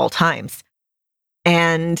control at all times.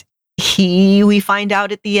 And we find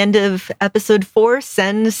out at the end of episode 4,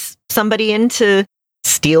 sends somebody in to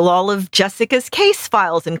steal all of Jessica's case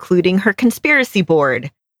files, including her conspiracy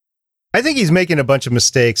board. I think he's making a bunch of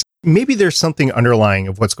mistakes. Maybe there's something underlying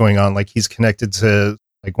of what's going on, like he's connected to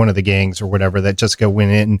like one of the gangs or whatever that Jessica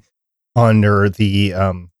went in under the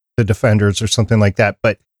Defenders or something like that.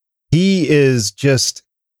 But he is just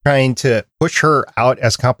trying to push her out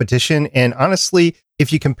as competition. And honestly,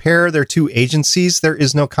 if you compare their two agencies, there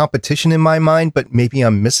is no competition in my mind, but maybe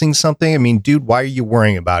I'm missing something. I mean, dude, why are you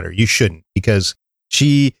worrying about her? You shouldn't, because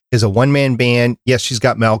she is a one-man band. Yes, she's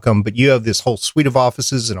got Malcolm, but you have this whole suite of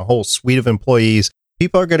offices and a whole suite of employees.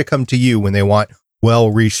 People are going to come to you when they want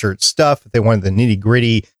well-researched stuff. If they want the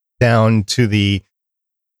nitty-gritty down to the,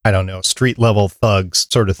 I don't know, street-level thugs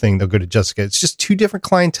sort of thing, they'll go to Jessica. It's just two different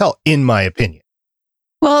clientele, in my opinion.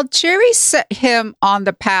 Well, Jerry set him on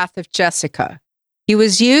the path of Jessica. He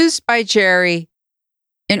was used by Jerry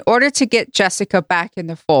in order to get Jessica back in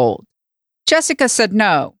the fold. Jessica said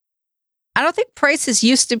no. I don't think Price is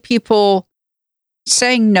used to people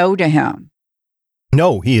saying no to him.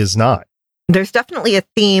 No, he is not. there's definitely a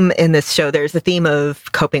theme in this show. There's a theme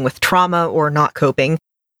of coping with trauma or not coping.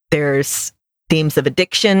 There's themes of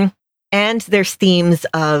addiction, and there's themes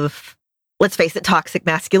of, let's face it, toxic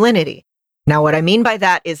masculinity. Now, what I mean by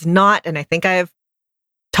that is not, and I think I have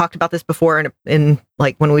talked about this before in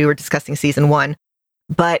like when we were discussing season 1,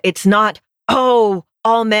 but it's not, oh,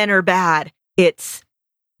 all men are bad.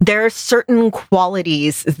 There are certain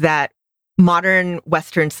qualities that modern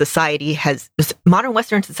Western society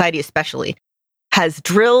especially, has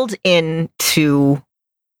drilled into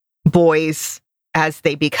boys as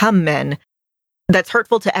they become men that's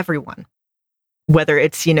hurtful to everyone. Whether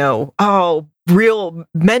it's, oh, real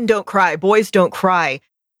men don't cry, boys don't cry.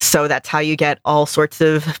 So that's how you get all sorts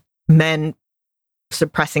of men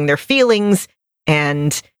suppressing their feelings.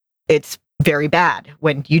 And it's very bad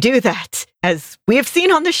when you do that, as we have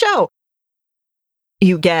seen on the show.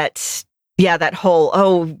 You get, that whole,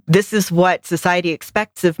 oh, this is what society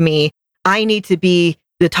expects of me. I need to be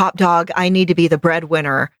the top dog. I need to be the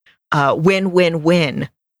breadwinner. Win, win, win.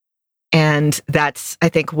 And that's, I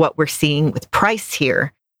think, what we're seeing with Price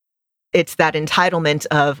here. It's that entitlement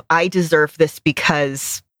of, I deserve this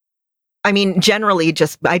because, generally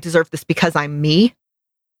just, I deserve this because I'm me.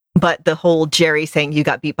 But the whole Jerry saying you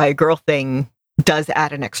got beat by a girl thing does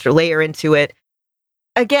add an extra layer into it.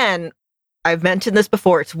 Again, I've mentioned this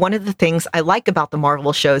before. It's one of the things I like about the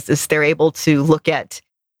Marvel shows is they're able to look at,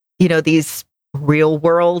 these real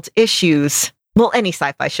world issues. Well, any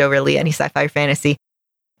sci-fi show, really, any sci-fi or fantasy.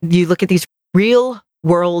 You look at these real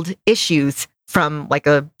world issues from like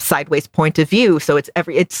a sideways point of view. So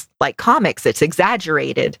it's like comics. It's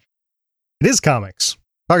exaggerated. It is comics.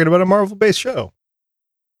 Talking about a Marvel-based show.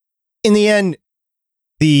 In the end,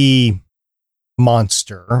 the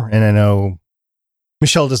monster, and I know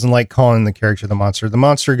Michelle doesn't like calling the character the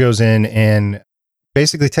monster goes in and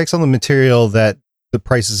basically takes all the material that the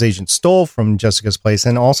Price's agent stole from Jessica's place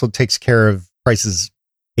and also takes care of Price's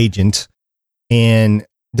agent and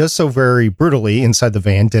does so very brutally inside the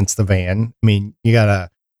van, dents the van. You got a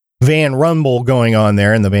van rumble going on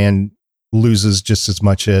there and the van loses just as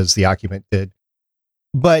much as the occupant did.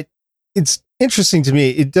 But it's interesting to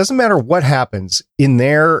me. It doesn't matter what happens in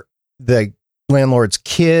there, the landlord's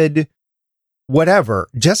kid, whatever,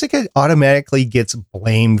 Jessica automatically gets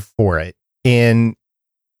blamed for it. And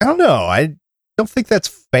I don't know. I don't think that's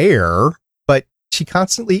fair, but she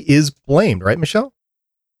constantly is blamed, right, Michelle?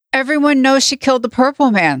 Everyone knows she killed the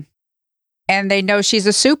Purple Man, and they know she's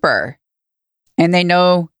a super, and they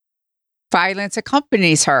know violence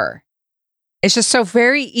accompanies her. It's just so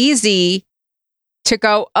very easy to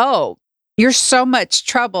go, oh, you're so much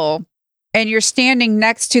trouble, and you're standing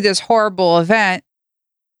next to this horrible event.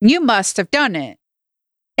 You must have done it.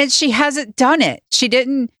 And she hasn't done it. She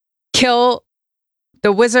didn't kill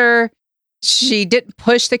the wizard. She didn't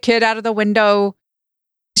push the kid out of the window.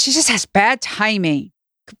 She just has bad timing.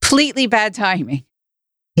 Completely bad timing.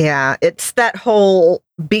 Yeah, it's that whole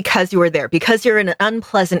because you were there, because you're an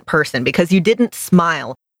unpleasant person, because you didn't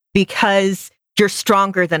smile, because you're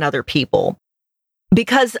stronger than other people,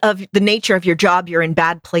 because of the nature of your job, you're in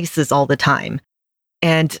bad places all the time.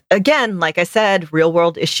 And again, like I said, real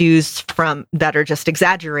world issues that are just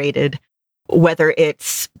exaggerated, whether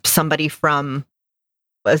it's somebody from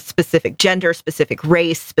a specific gender, specific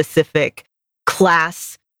race, specific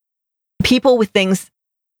class, people with things,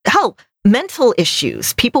 mental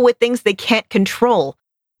issues, people with things they can't control.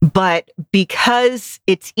 But because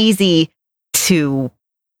it's easy to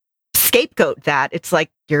scapegoat that, it's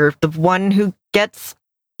like you're the one who gets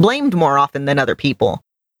blamed more often than other people.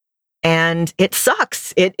 And it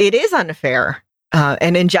sucks. It is unfair.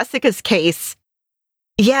 And in Jessica's case,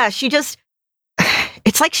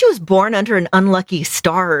 it's like she was born under an unlucky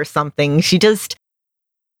star or something. She just,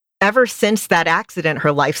 ever since that accident,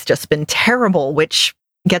 her life's just been terrible, which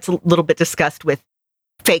gets a little bit discussed with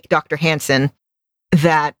fake Dr. Hansen,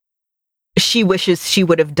 that she wishes she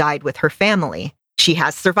would have died with her family. She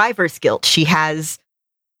has survivor's guilt. She has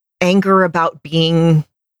anger about being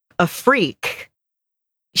a freak.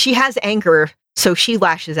 She has anger, so she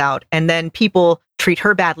lashes out, and then people treat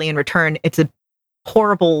her badly in return. It's a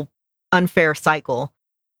horrible, unfair cycle.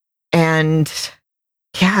 And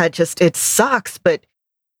it sucks, but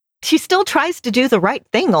she still tries to do the right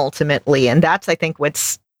thing ultimately. And that's, I think,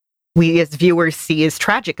 what's we as viewers see as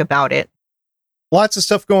tragic about it. Lots of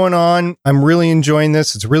stuff going on. I'm really enjoying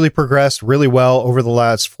this. It's really progressed really well over the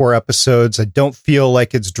last 4 episodes. I don't feel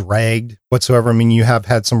like it's dragged whatsoever. You have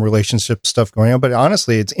had some relationship stuff going on, but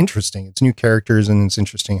honestly, it's interesting. It's new characters and it's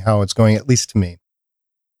interesting how it's going, at least to me.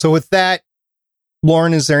 So with that,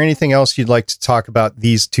 Lauren, is there anything else you'd like to talk about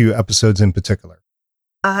these 2 episodes in particular?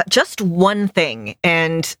 Just one thing.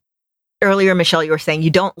 And earlier, Michelle, you were saying you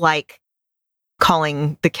don't like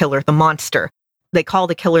calling the killer the monster. They call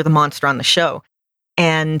the killer the monster on the show.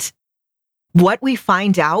 And what we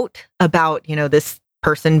find out about, this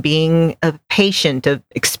person being a patient, an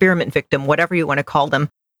experiment victim, whatever you want to call them,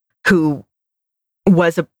 who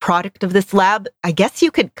was a product of this lab, I guess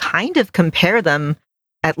you could kind of compare them,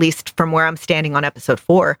 at least from where I'm standing on episode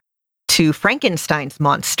 4, to Frankenstein's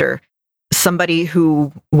monster. Somebody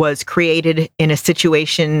who was created in a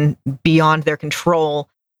situation beyond their control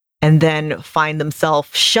and then find themselves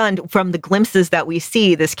shunned. From the glimpses that we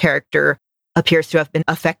see, this character appears to have been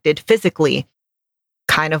affected physically,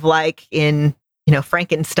 kind of like in,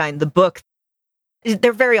 Frankenstein, the book.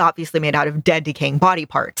 They're very obviously made out of dead, decaying body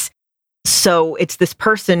parts. So it's this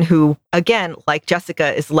person who, again, like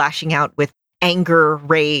Jessica, is lashing out with anger,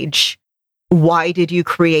 rage. Why did you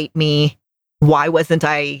create me? Why wasn't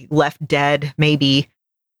I left dead? Maybe.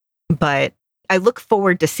 But I look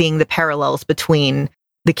forward to seeing the parallels between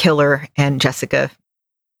the killer and Jessica.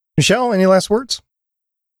 Michelle, any last words?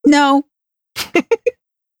 No.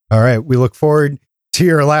 All right. We look forward to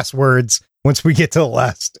your last words once we get to the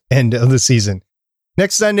last end of the season.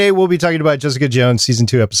 Next Sunday, we'll be talking about Jessica Jones, Season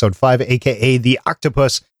 2, Episode 5, a.k.a. The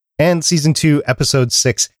Octopus, and Season 2, Episode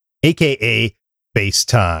 6, a.k.a.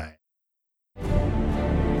 FaceTime.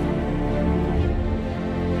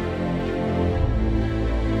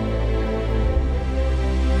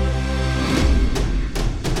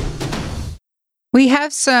 We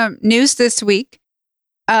have some news this week.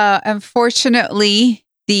 Unfortunately,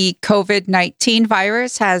 the COVID-19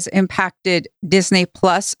 virus has impacted Disney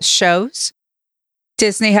Plus shows.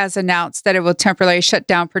 Disney has announced that it will temporarily shut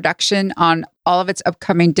down production on all of its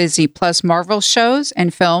upcoming Disney Plus Marvel shows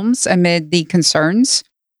and films amid the concerns.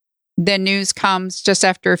 The news comes just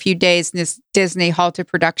after a few days Disney halted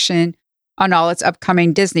production on all its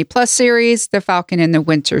upcoming Disney Plus series, The Falcon and the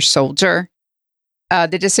Winter Soldier.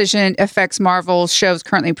 The decision affects Marvel shows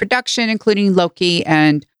currently in production, including Loki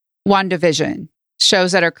and WandaVision.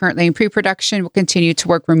 Shows that are currently in pre-production will continue to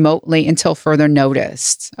work remotely until further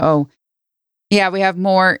notice. Oh, yeah, we have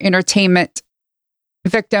more entertainment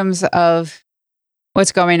victims of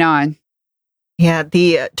what's going on. Yeah,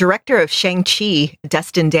 the director of Shang-Chi,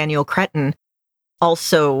 Destin Daniel Cretton,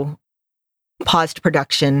 also paused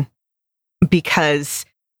production because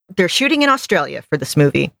they're shooting in Australia for this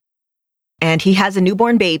movie. And he has a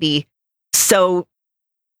newborn baby, so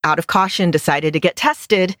out of caution decided to get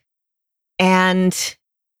tested. And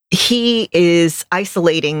he is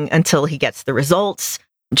isolating until he gets the results,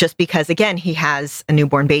 just because, again, he has a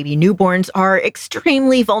newborn baby. Newborns are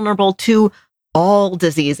extremely vulnerable to all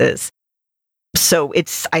diseases. So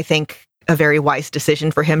it's, I think, a very wise decision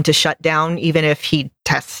for him to shut down, even if he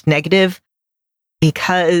tests negative,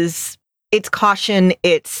 because it's caution,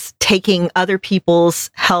 it's taking other people's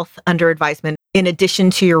health under advisement in addition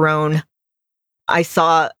to your own. I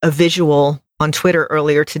saw a visual on Twitter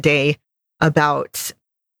earlier today about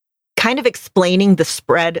kind of explaining the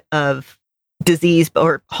spread of disease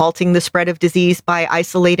or halting the spread of disease by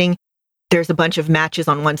isolating. There's a bunch of matches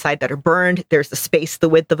on one side that are burned. There's a space the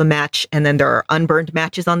width of a match, and then there are unburned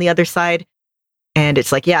matches on the other side. And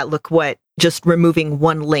it's like, yeah, look what just removing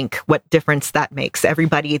one link, what difference that makes.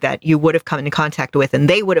 Everybody that you would have come into contact with, and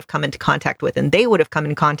they would have come into contact with, and they would have come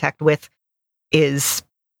in contact with, is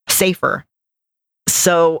safer.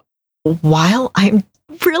 So while I'm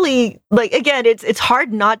really, again, it's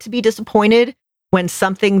hard not to be disappointed when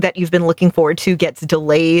something that you've been looking forward to gets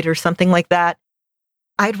delayed or something like that.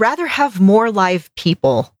 I'd rather have more live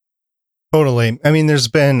people. Totally. I mean, there's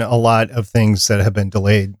been a lot of things that have been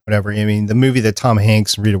delayed, whatever. I mean, the movie that Tom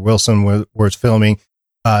Hanks and Rita Wilson was filming,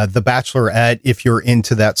 The Bachelorette, if you're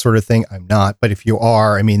into that sort of thing, I'm not. But if you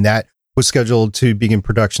are, I mean, that was scheduled to begin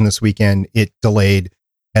production this weekend. It delayed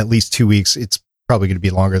at least 2 weeks. It's probably going to be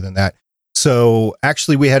longer than that. So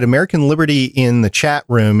actually, we had American Liberty in the chat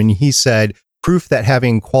room, and he said, proof that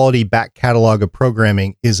having quality back catalog of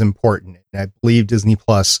programming is important. And I believe Disney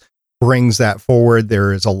Plus brings that forward.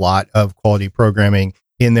 There is a lot of quality programming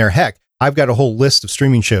in there. Heck, I've got a whole list of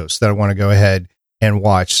streaming shows that I want to go ahead and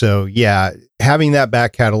watch. So yeah, having that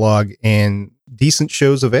back catalog and decent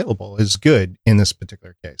shows available is good in this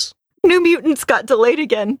particular case. New Mutants got delayed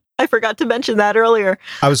again. I forgot to mention that earlier.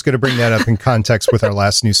 I was going to bring that up in context with our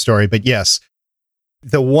last news story, but yes,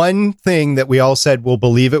 the one thing that we all said, we'll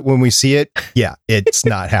believe it when we see it. Yeah, it's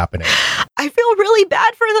not happening. I feel really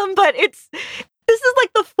bad for them, but this is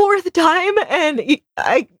like the fourth time, and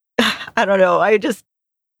I don't know. I just,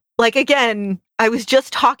 again, I was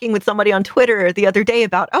just talking with somebody on Twitter the other day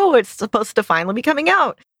about, it's supposed to finally be coming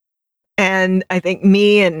out. And I think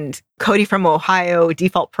me and Cody from Ohio,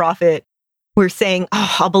 Default Prophet, were saying,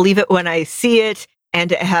 oh, I'll believe it when I see it,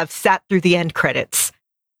 and have sat through the end credits.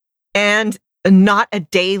 And not a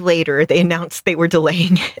day later, they announced they were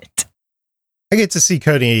delaying it. I get to see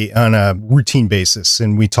Cody on a routine basis,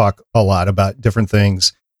 and we talk a lot about different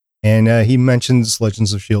things. And he mentions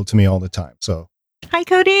Legends of S.H.I.E.L.D. to me all the time. So, hi,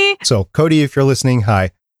 Cody. So, Cody, if you're listening,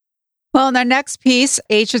 hi. Well, in our next piece,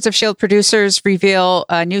 Agents of S.H.I.E.L.D. producers reveal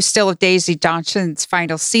a new still of Daisy Johnson's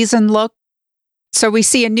final season look. So we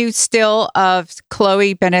see a new still of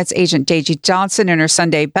Chloe Bennett's Agent Daisy Johnson in her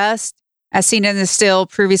Sunday best. As seen in the still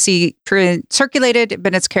previously circulated,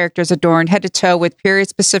 Bennett's character is adorned head to toe with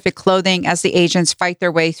period-specific clothing as the agents fight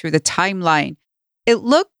their way through the timeline. It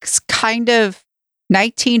looks kind of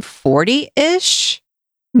 1940-ish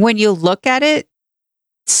when you look at it.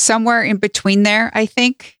 Somewhere in between there, I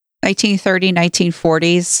think. 1930,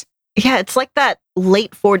 1940s. Yeah, it's like that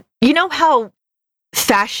late 40s. You know how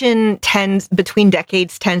fashion between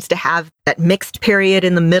decades tends to have that mixed period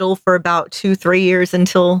in the middle for about 2-3 years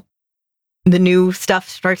until the new stuff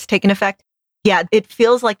starts taking effect? Yeah, it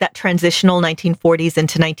feels like that transitional 1940s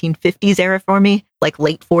into 1950s era for me, like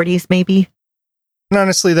late 40s maybe. And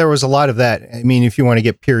honestly, there was a lot of that. I mean, if you want to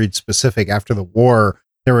get period specific, after the war,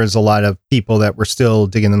 there was a lot of people that were still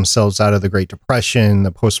digging themselves out of the Great Depression,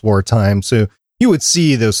 the post-war time. So you would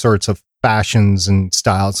see those sorts of fashions and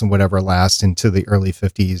styles and whatever last into the early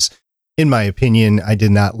 50s. In my opinion, I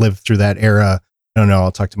did not live through that era. I don't know.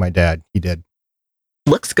 I'll talk to my dad. He did.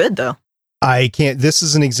 Looks good, though. I can't. This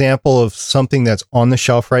is an example of something that's on the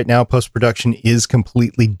shelf right now. Post-production is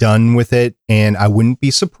completely done with it. And I wouldn't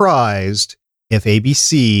be surprised if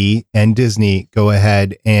ABC and Disney go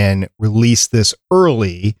ahead and release this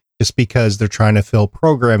early just because they're trying to fill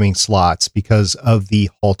programming slots because of the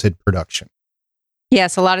halted production.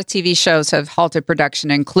 Yes, a lot of TV shows have halted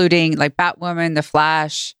production, including like Batwoman, The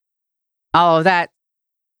Flash, all of that.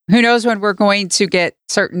 Who knows when we're going to get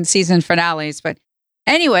certain season finales. But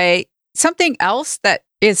anyway, something else that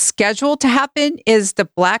is scheduled to happen is the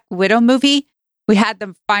Black Widow movie. We had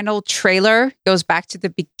the final trailer, goes back to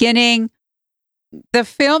the beginning. The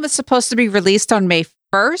film is supposed to be released on May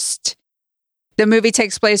 1st. The movie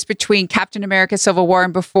takes place between Captain America Civil War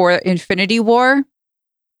and before Infinity War.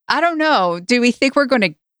 I don't know. Do we think we're going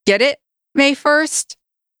to get it May 1st?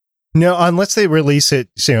 No, unless they release it,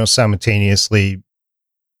 simultaneously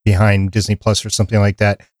behind Disney Plus or something like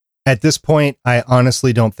that. At this point, I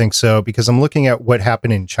honestly don't think so, because I'm looking at what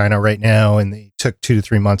happened in China right now, and they took 2 to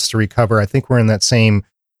 3 months to recover. I think we're in that same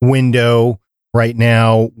window right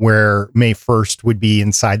now where May 1st would be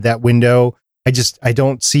inside that window. I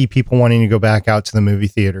don't see people wanting to go back out to the movie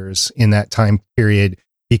theaters in that time period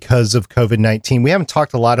because of COVID-19. We haven't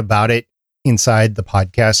talked a lot about it inside the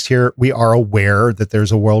podcast here. We are aware that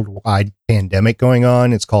there's a worldwide pandemic going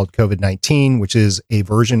on. It's called COVID-19, which is a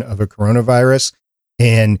version of a coronavirus.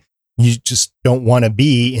 And you just don't want to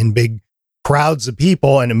be in big crowds of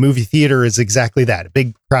people. And a movie theater is exactly that, a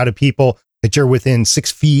big crowd of people that you're within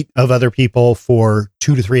 6 feet of other people for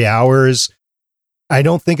 2 to 3 hours. I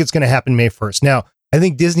don't think it's going to happen May 1st. Now, I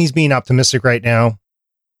think Disney's being optimistic right now,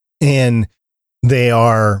 and they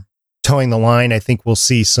are towing the line. I think we'll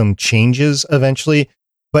see some changes eventually,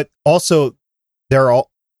 but also they're all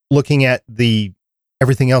looking at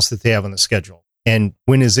everything else that they have on the schedule. And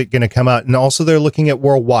when is it going to come out? And also they're looking at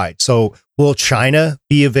worldwide. So will China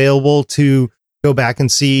be available to go back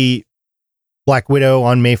and see Black Widow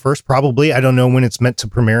on May 1st? Probably. I don't know when it's meant to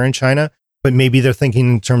premiere in China, but maybe they're thinking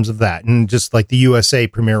in terms of that. And just like the USA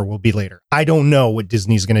premiere will be later. I don't know what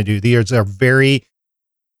Disney's going to do. These are very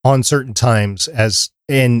uncertain times,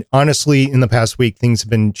 and honestly, in the past week, things have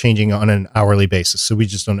been changing on an hourly basis. So we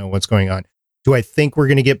just don't know what's going on. Do I think we're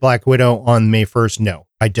going to get Black Widow on May 1st? No,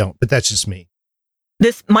 I don't. But that's just me.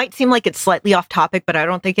 This might seem like it's slightly off topic, but I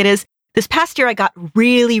don't think it is. This past year, I got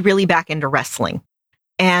really, really back into wrestling.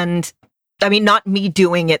 And I mean, not me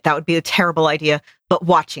doing it, that would be a terrible idea, but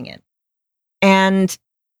watching it. And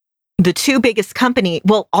the two biggest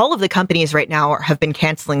all of the companies right now have been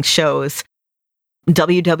canceling shows.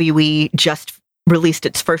 WWE just released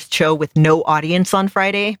its first show with no audience on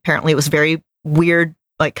Friday. Apparently it was very weird,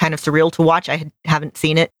 like kind of surreal to watch. I haven't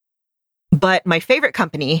seen it. But my favorite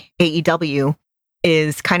company, AEW,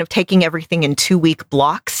 is kind of taking everything in 2-week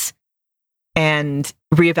blocks and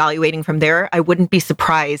reevaluating from there. I wouldn't be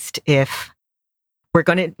surprised if we're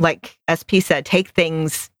going to, like SP said, take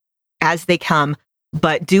things as they come,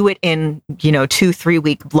 but do it in, 2-3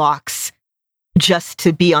 week blocks just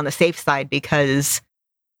to be on the safe side, because,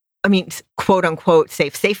 I mean, quote unquote,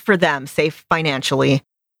 safe for them, safe financially,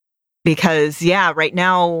 because right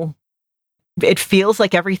now it feels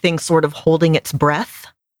like everything's sort of holding its breath.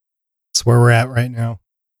 That's where we're at right now.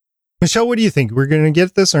 Michelle, what do you think? We're going to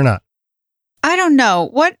get this or not? I don't know.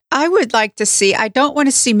 What I would like to see, I don't want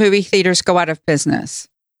to see movie theaters go out of business.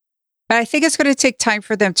 But I think it's going to take time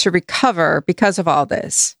for them to recover because of all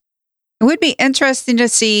this. It would be interesting to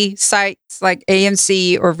see sites like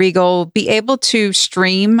AMC or Regal be able to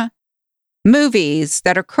stream movies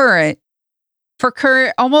that are current for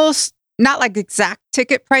current, almost not like exact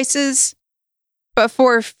ticket prices, but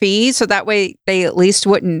for a fee. So that way they at least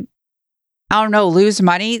wouldn't, I don't know, lose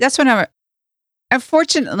money. That's what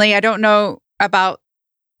unfortunately, I don't know about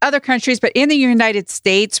other countries, but in the United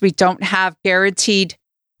States, we don't have guaranteed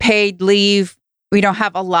paid leave. We don't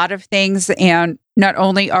have a lot of things. And not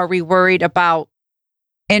only are we worried about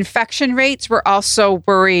infection rates, we're also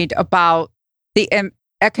worried about the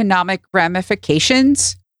economic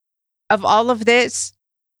ramifications of all of this.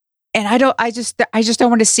 And I just don't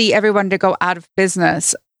want to see everyone to go out of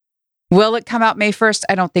business. Will it come out May 1st?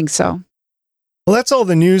 I don't think so. Well, that's all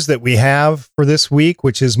the news that we have for this week,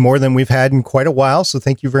 which is more than we've had in quite a while. So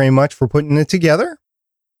thank you very much for putting it together.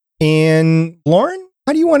 And Lauren,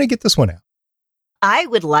 how do you want to get this one out? I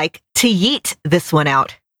would like to yeet this one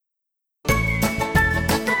out.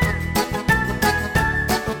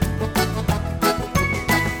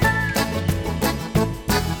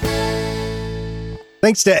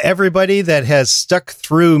 Thanks to everybody that has stuck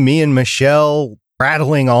through me and Michelle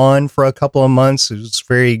rattling on for a couple of months. It was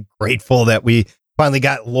very grateful that we finally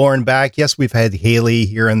got Lauren back. Yes, we've had Haley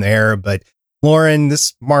here and there, but Lauren,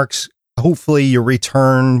 this marks hopefully your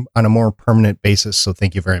return on a more permanent basis. So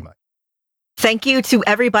thank you very much. Thank you to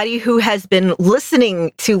everybody who has been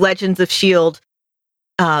listening to Legends of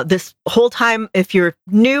S.H.I.E.L.D. This whole time. If you're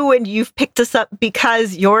new and you've picked us up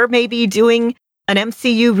because you're maybe doing an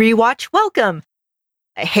MCU rewatch, welcome.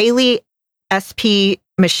 Haley, SP,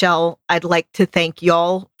 Michelle, I'd like to thank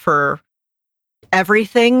y'all for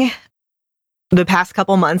everything. The past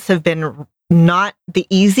couple months have been not the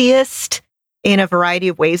easiest in a variety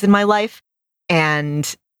of ways in my life.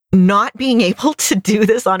 And not being able to do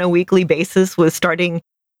this on a weekly basis was starting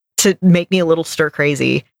to make me a little stir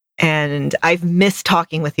crazy. And I've missed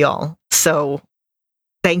talking with y'all. So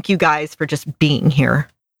thank you guys for just being here.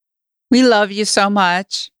 We love you so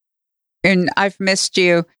much. And I've missed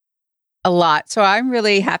you a lot. So I'm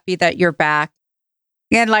really happy that you're back.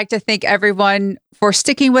 And I'd like to thank everyone for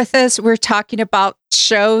sticking with us. We're talking about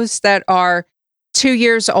shows that are 2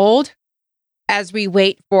 years old as we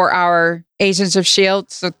wait for our Agents of S.H.I.E.L.D.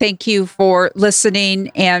 So thank you for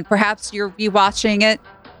listening. And perhaps you're rewatching it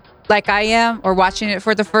like I am or watching it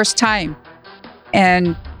for the first time.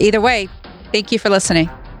 And either way, thank you for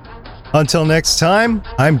listening. Until next time,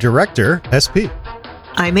 I'm Director SP.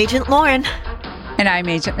 I'm Agent Lauren. And I'm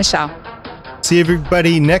Agent Michelle. See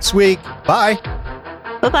everybody next week. Bye.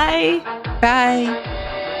 Bye-bye.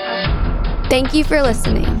 Bye. Thank you for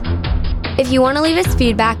listening. If you want to leave us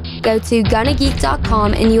feedback, go to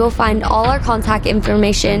gonnageek.com and you will find all our contact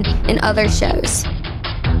information and other shows.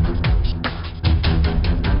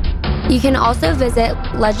 You can also visit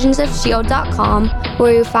legendsofshield.com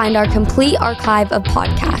where you'll find our complete archive of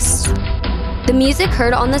podcasts. The music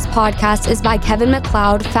heard on this podcast is by Kevin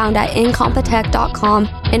MacLeod, found at incompetech.com,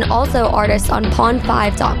 and also artists on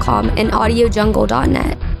pond5.com and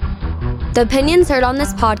audiojungle.net. The opinions heard on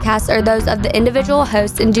this podcast are those of the individual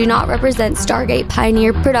hosts and do not represent Stargate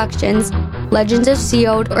Pioneer Productions, Legends of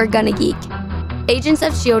S.H.I.E.L.D., or Gonna Geek. Agents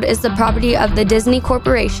of S.H.I.E.L.D. is the property of the Disney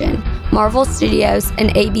Corporation, Marvel Studios,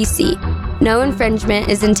 and ABC. No infringement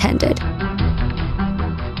is intended.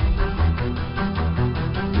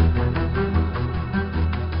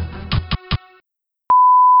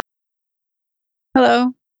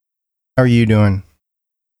 Hello. How are you doing?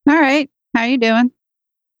 All right. How are you doing?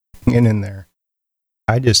 Get in there.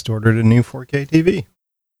 I just ordered a new 4K TV.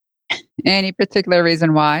 Any particular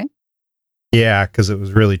reason why? Yeah, because it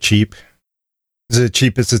was really cheap. It's the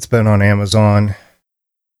cheapest it's been on Amazon.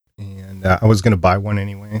 And I was going to buy one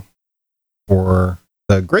anyway for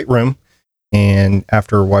the great room. And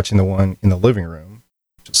after watching the one in the living room,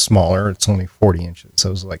 which is smaller, it's only 40 inches. So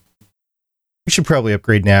I was like, we should probably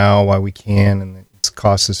upgrade now while we can. And its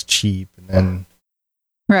cost is cheap. And then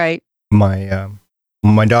right.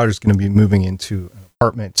 My daughter's going to be moving into an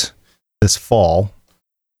apartment this fall.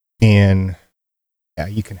 And yeah,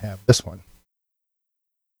 you can have this one.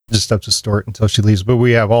 Just up to store it until she leaves. But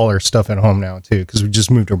we have all our stuff at home now, too, because we just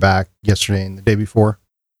moved her back yesterday and the day before.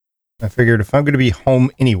 I figured if I'm going to be home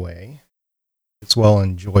anyway, it's well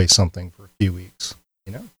enjoy something for a few weeks,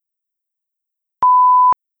 you know?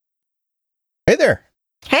 Hey there.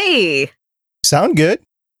 Hey. Sound good?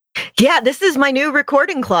 Yeah, this is my new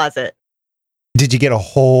recording closet. Did you get a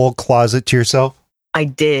whole closet to yourself? I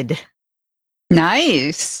did.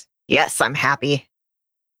 Nice. Yes, I'm happy.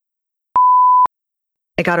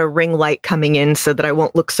 I got a ring light coming in so that I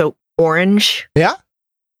won't look so orange. Yeah?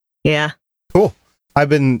 Yeah. Cool. I've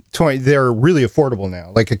been toying. They're really affordable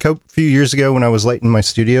now. Like few years ago when I was lighting my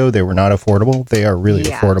studio, they were not affordable. They are really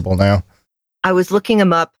affordable now. I was looking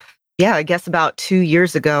them up, I guess about 2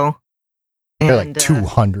 years ago. They're like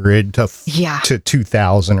 200 to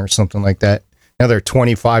 2,000 or something like that. Now they're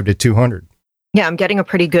 25 to 200. Yeah, I'm getting a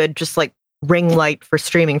pretty good just like ring light for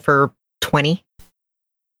streaming for 20.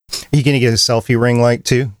 You going to get a selfie ring light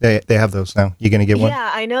too? They have those now. You going to get one?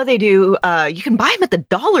 Yeah, I know they do. You can buy them at the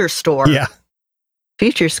dollar store. Yeah.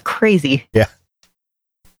 Feature's crazy. Yeah.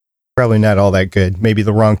 Probably not all that good. Maybe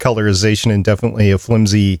the wrong colorization and definitely a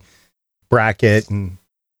flimsy bracket and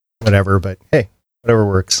whatever, but hey, whatever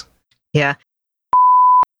works. Yeah.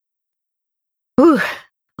 Ooh,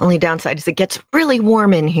 only downside is it gets really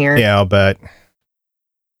warm in here. Yeah, I'll bet.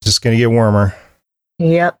 Just going to get warmer.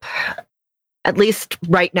 Yep. At least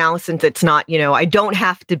right now, since it's not, I don't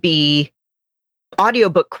have to be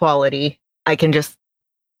audiobook quality. I can just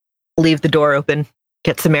leave the door open,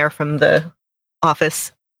 get some air from the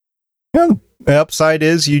office. Yeah, the upside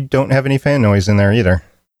is you don't have any fan noise in there either.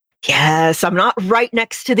 Yes, I'm not right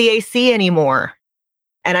next to the AC anymore.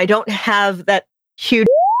 And I don't have that huge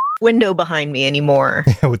window behind me anymore.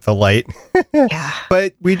 With the light. Yeah.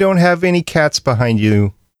 But we don't have any cats behind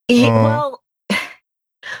you. Well,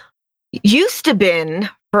 used to been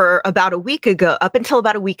for about a week ago, up until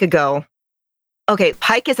about a week ago. Okay,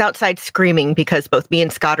 Pike is outside screaming because both me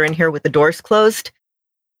and Scott are in here with the doors closed.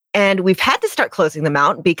 And we've had to start closing them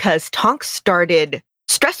out because Tonk started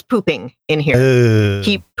stress pooping in here.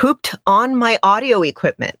 He pooped on my audio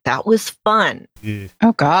equipment. That was fun.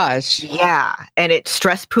 Oh, gosh. Yeah. And it's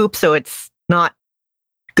stress poop, so it's not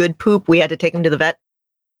good poop. We had to take him to the vet.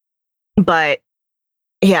 But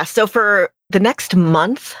yeah, so for the next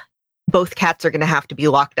month, both cats are going to have to be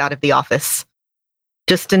locked out of the office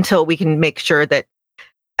just until we can make sure that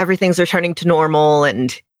everything's returning to normal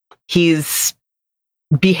and he's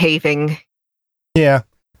behaving. Yeah.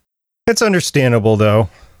 It's understandable, though,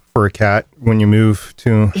 for a cat when you move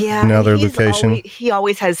to another location. He's on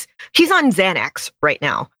Xanax right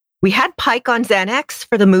now. We had Pike on Xanax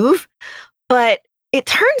for the move, but it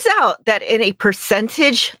turns out that in a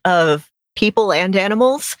percentage of people and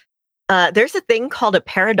animals, there's a thing called a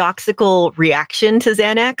paradoxical reaction to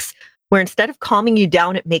Xanax, where instead of calming you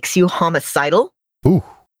down, it makes you homicidal. Ooh.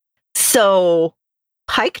 So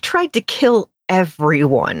Pike tried to kill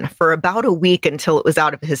everyone for about a week until it was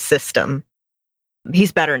out of his system.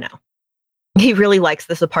 He's better now. He really likes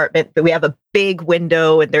this apartment, but we have a big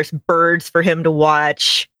window and there's birds for him to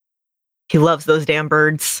watch. He loves those damn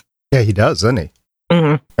birds. Yeah, he does, doesn't he?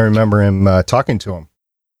 Mm-hmm. I remember him talking to him.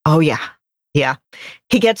 Oh, yeah. Yeah.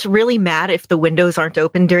 He gets really mad if the windows aren't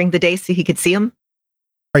open during the day so he could see them.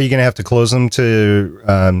 Are you going to have to close them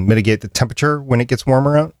to mitigate the temperature when it gets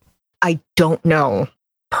warmer out? I don't know.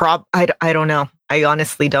 I don't know. I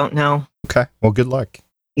honestly don't know. Okay. Well, good luck.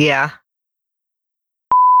 Yeah.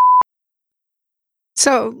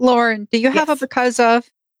 So, Lauren, do you have a because of?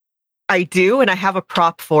 I do, and I have a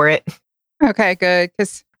prop for it. Okay, good.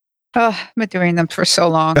 Because I've been doing them for so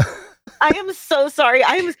long. I am so sorry.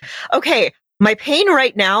 Okay. My pain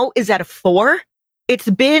right now is at a 4. It's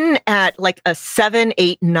been at like a 7,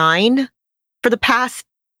 8, 9 for the past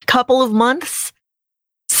couple of months.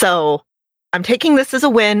 So I'm taking this as a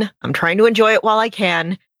win. I'm trying to enjoy it while I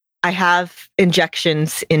can. I have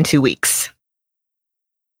injections in 2 weeks.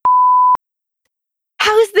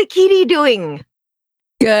 How's the kitty doing?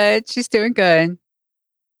 Good. She's doing good.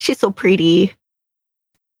 She's so pretty.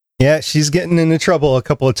 Yeah, she's getting into trouble a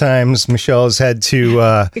couple of times. Michelle's had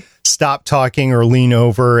to stop talking or lean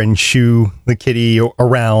over and shoo the kitty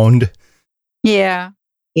around. Yeah.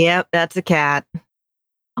 Yep, that's a cat.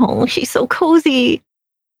 Oh, she's so cozy.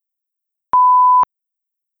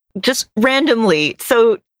 Just randomly.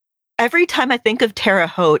 So every time I think of Terre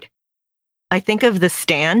Haute, I think of The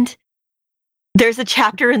Stand. There's a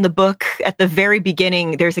chapter in the book at the very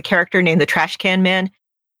beginning. There's a character named the Trash Can Man.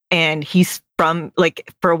 And he's from,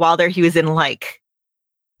 like, for a while there, he was in, like,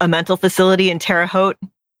 a mental facility in Terre Haute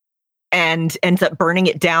and ends up burning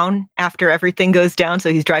it down after everything goes down.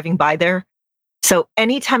 So he's driving by there. So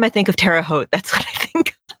anytime I think of Terre Haute, that's what I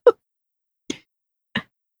think of.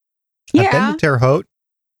 Yeah. I've been to Terre Haute.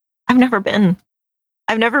 I've never been.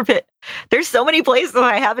 There's so many places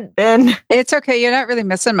I haven't been. It's okay. You're not really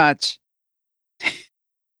missing much.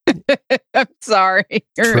 I'm sorry.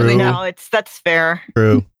 True. Really No, that's fair.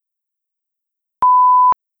 True.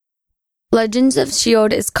 Legends of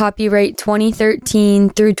S.H.I.E.L.D. is copyright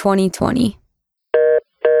 2013 through 2020.